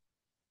 months,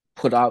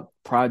 put out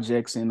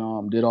projects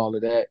and did all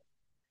of that.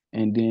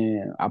 And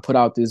then I put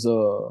out this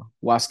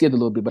I skipped a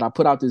little bit, but I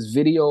put out this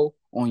video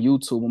on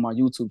YouTube, on my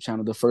YouTube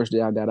channel, the first day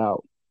I got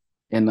out.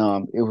 And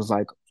it was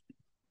like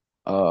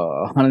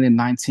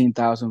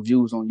 119,000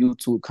 views on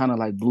YouTube, kind of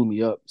like blew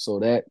me up. So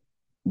that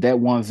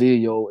one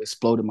video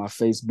exploded my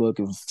Facebook,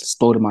 it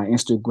exploded my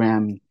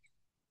Instagram.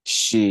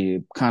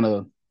 Shit, kind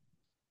of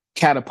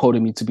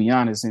catapulted me, to be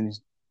honest. And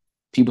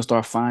people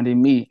start finding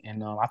me.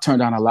 And I turned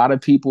down a lot of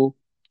people,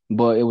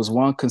 but it was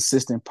one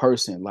consistent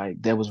person,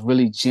 like that was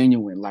really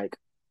genuine, like,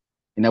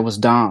 and that was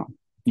Dom.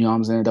 You know what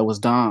I'm saying? That was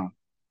Dom.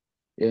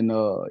 And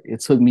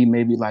it took me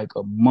maybe like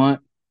a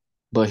month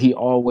but he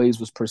always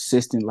was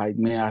persistent. Like,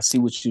 man, I see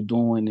what you're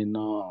doing, and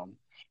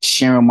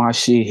sharing my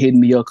shit, hitting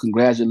me up,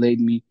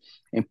 congratulating me,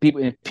 and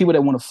people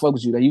that want to fuck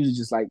with you, they usually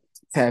just like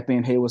tap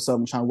in, hey, what's up?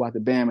 I'm trying to watch the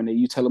band, and then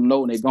you tell them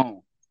no, and they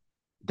gone.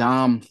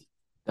 Dom,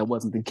 that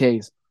wasn't the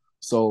case.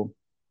 So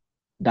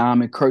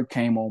Dom and Kirk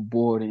came on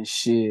board and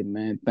shit,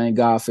 man. Thank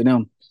God for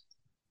them.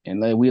 And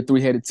like, we're a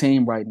three-headed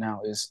team right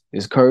now.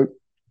 It's Kirk,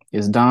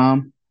 it's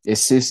Dom,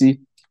 it's Sissy,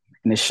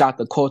 and it's Shot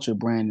the Culture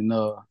brand.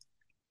 And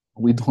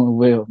we doing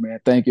well, man.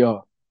 Thank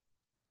y'all.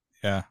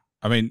 Yeah.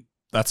 I mean,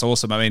 that's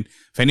awesome. I mean,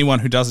 for anyone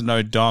who doesn't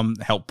know, Dom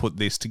helped put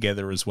this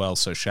together as well.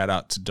 So shout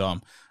out to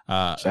Dom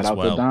Shout as out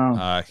well. to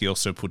Dom. He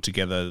also put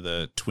together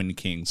the Twin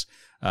Kings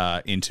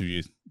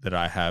interview that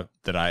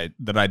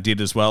I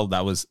did as well.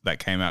 That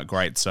came out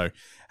great. So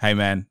hey,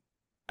 man,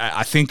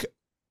 I think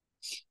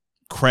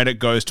credit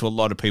goes to a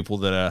lot of people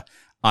that are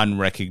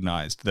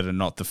unrecognized, that are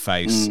not the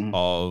face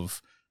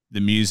of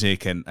the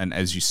music. And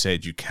as you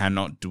said, you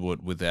cannot do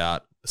it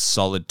without a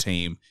solid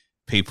team,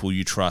 people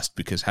you trust,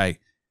 because, hey,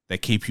 they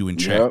keep you in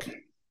check.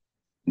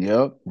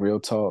 Yep. Real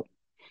talk.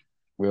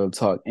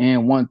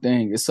 And one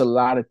thing, it's a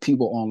lot of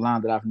people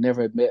online that I've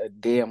never met a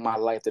day in my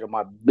life that are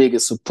my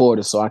biggest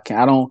supporters. So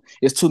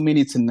it's too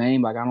many to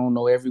name. Like, I don't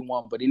know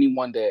everyone, but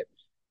anyone that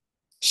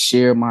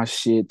share my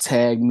shit,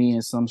 tag me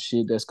in some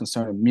shit that's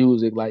concerning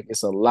music, like,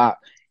 it's a lot.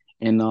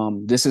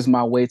 And this is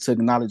my way to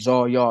acknowledge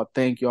y'all.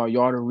 Thank y'all.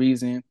 Y'all the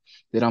reason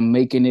that I'm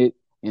making it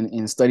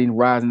and study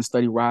rising.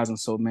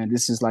 So, man,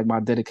 this is like my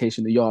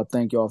dedication to y'all.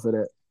 Thank y'all for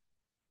that.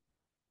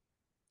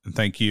 And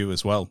thank you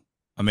as well.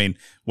 I mean,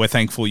 we're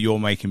thankful you're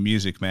making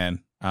music,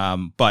 man.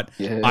 But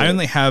Yeah. I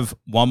only have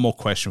one more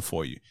question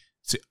for you.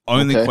 It's the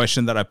only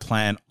question that I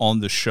plan on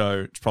the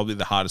show. It's probably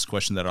the hardest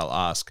question that I'll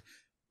ask.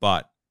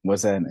 But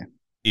what's that, man?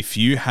 If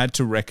you had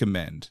to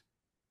recommend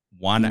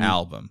one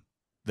album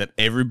that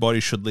everybody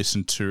should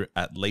listen to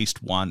at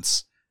least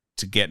once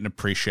to get an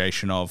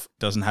appreciation of,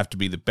 doesn't have to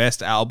be the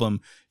best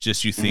album,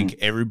 just you think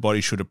everybody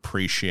should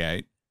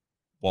appreciate,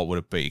 what would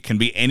it be? It can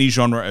be any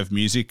genre of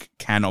music,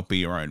 cannot be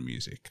your own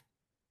music.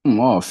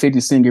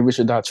 50 Cent get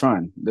Richard Not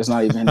Trying. That's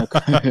not even a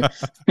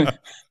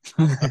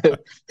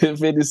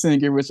 50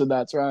 Cent get Richard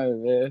Not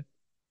Trying, man.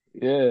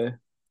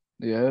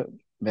 Yeah.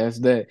 That's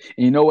that.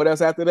 And you know what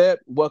else after that?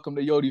 Welcome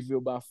to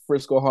Yodeeville by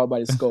Frisco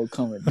Hardbody Sco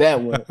coming.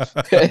 That one.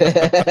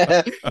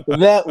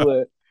 That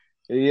one.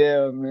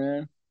 Yeah,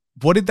 man.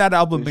 What did that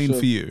album mean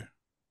for you?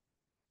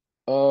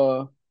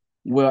 Well,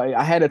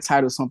 I had a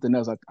title something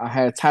else. I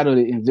had titled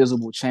it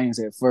Invisible Chains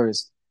at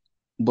first.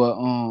 But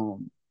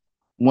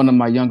one of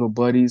my younger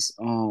buddies,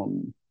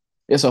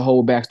 it's a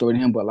whole backstory to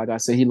him, but like I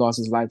said, he lost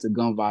his life to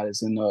gun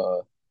violence, and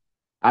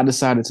I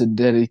decided to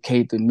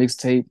dedicate the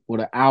mixtape or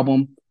the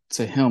album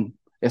to him.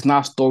 It's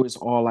not stories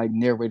all like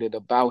narrated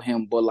about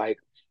him, but like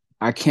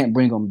I can't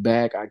bring him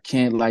back. I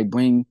can't like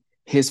bring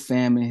his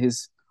family,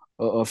 his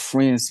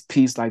friends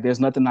peace. Like, there's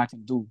nothing I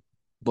can do.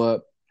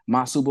 But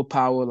my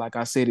superpower, like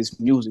I said,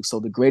 is music. So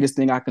the greatest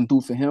thing I can do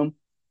for him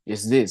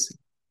is this: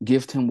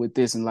 gift him with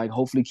this, and like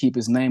hopefully keep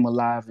his name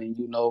alive, and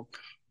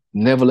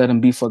never let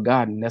him be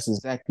forgotten. That's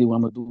exactly what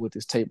I'm gonna do with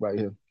this tape right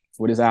here,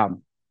 for this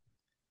album.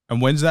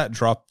 And when's that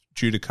drop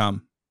due to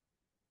come?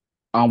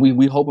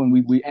 We hoping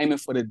we aiming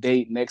for the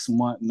date next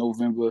month,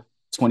 November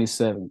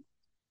 27th.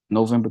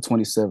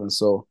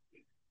 So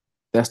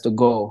that's the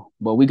goal.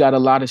 But we got a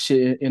lot of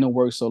shit in the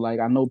works. So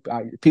like, I know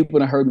people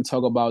that heard me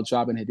talk about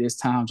dropping at this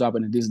time,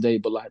 dropping at this day,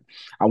 but like,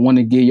 I want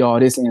to give y'all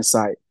this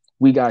insight.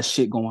 We got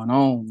shit going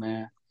on,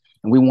 man,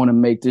 and we want to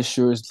make this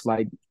sure it's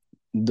like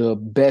the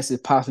best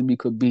it possibly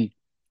could be.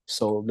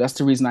 So that's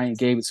the reason I ain't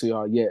gave it to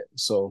y'all yet.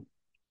 So,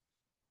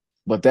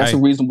 but that's a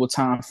reasonable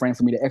time frame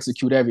for me to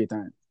execute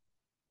everything.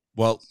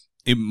 Well,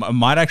 it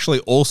might actually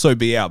also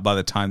be out by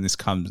the time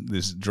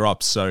this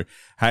drops. So,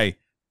 hey,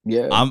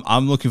 yeah,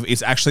 I'm looking for,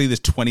 it's actually the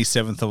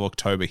 27th of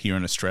October here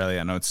in Australia.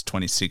 I know it's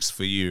 26th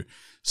for you.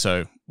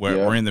 So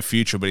we're in the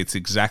future, but it's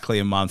exactly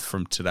a month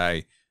from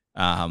today.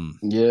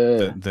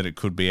 That it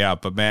could be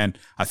out. But man,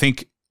 I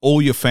think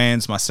all your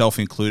fans, myself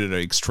included, are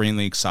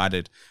extremely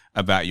excited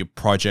about your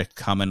project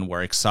coming.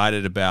 We're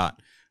excited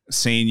about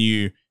seeing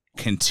you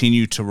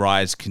continue to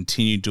rise,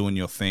 continue doing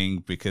your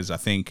thing, because I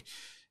think,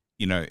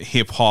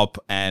 hip hop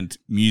and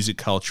music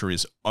culture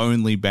is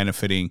only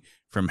benefiting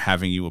from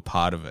having you a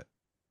part of it.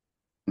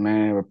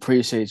 Man,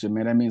 appreciate you,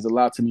 man. That means a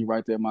lot to me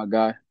right there, my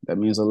guy. That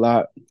means a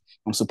lot.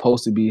 I'm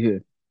supposed to be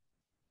here.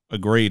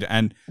 Agreed.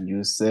 And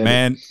you said,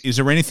 man, is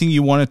there anything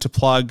you wanted to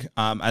plug?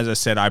 As I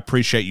said, I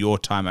appreciate your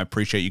time. I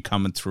appreciate you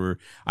coming through.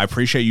 I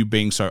appreciate you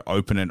being so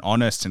open and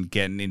honest and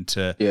getting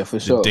into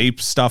the deep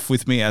stuff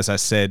with me. As I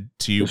said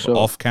to you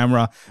off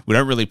camera, we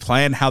don't really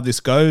plan how this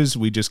goes.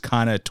 We just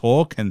kind of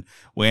talk, and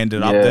we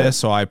ended up there.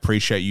 So I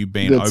appreciate you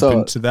being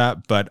open to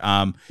that. But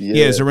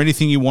is there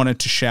anything you wanted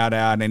to shout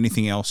out?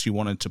 Anything else you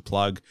wanted to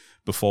plug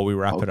before we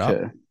wrap it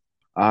up?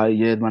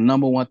 My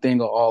number one thing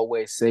I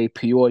always say,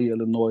 Peoria,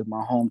 Illinois,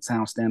 my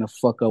hometown, stand the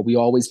fuck up. We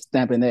always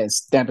stamping that and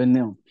stamping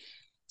them.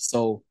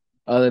 So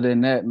other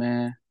than that,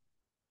 man,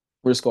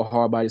 Frisco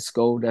Hardbody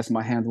Sco, that's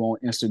my handle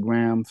on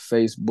Instagram,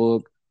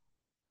 Facebook,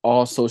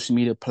 all social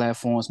media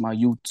platforms. My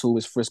YouTube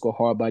is Frisco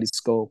Hardbody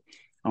Sco.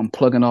 I'm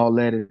plugging all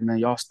that in, man.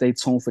 Y'all stay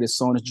tuned for this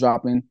song that's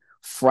dropping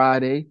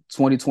Friday,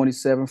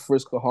 2027.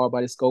 Frisco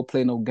Hardbody Sco.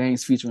 Play No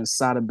Games featuring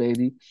Sada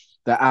Baby.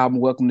 The album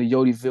Welcome to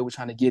Yodiville. We're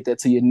trying to get that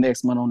to you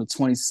next month on the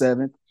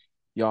 27th.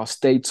 Y'all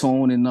stay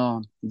tuned,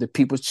 and the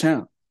People's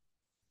Champ.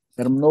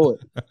 Let them know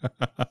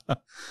it.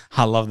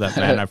 I love that,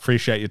 man. I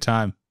appreciate your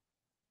time.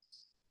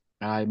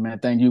 All right, man.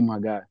 Thank you, my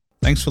guy.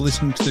 Thanks for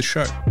listening to the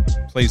show.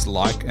 Please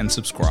like and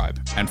subscribe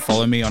and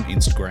follow me on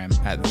Instagram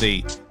at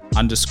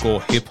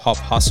 _hip hop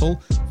hustle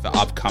for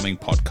upcoming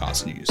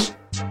podcast news.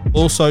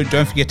 Also,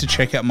 don't forget to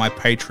check out my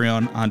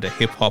Patreon under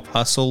Hip Hop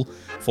Hustle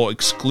for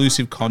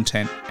exclusive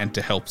content and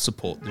to help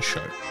support the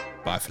show.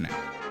 Bye for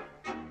now.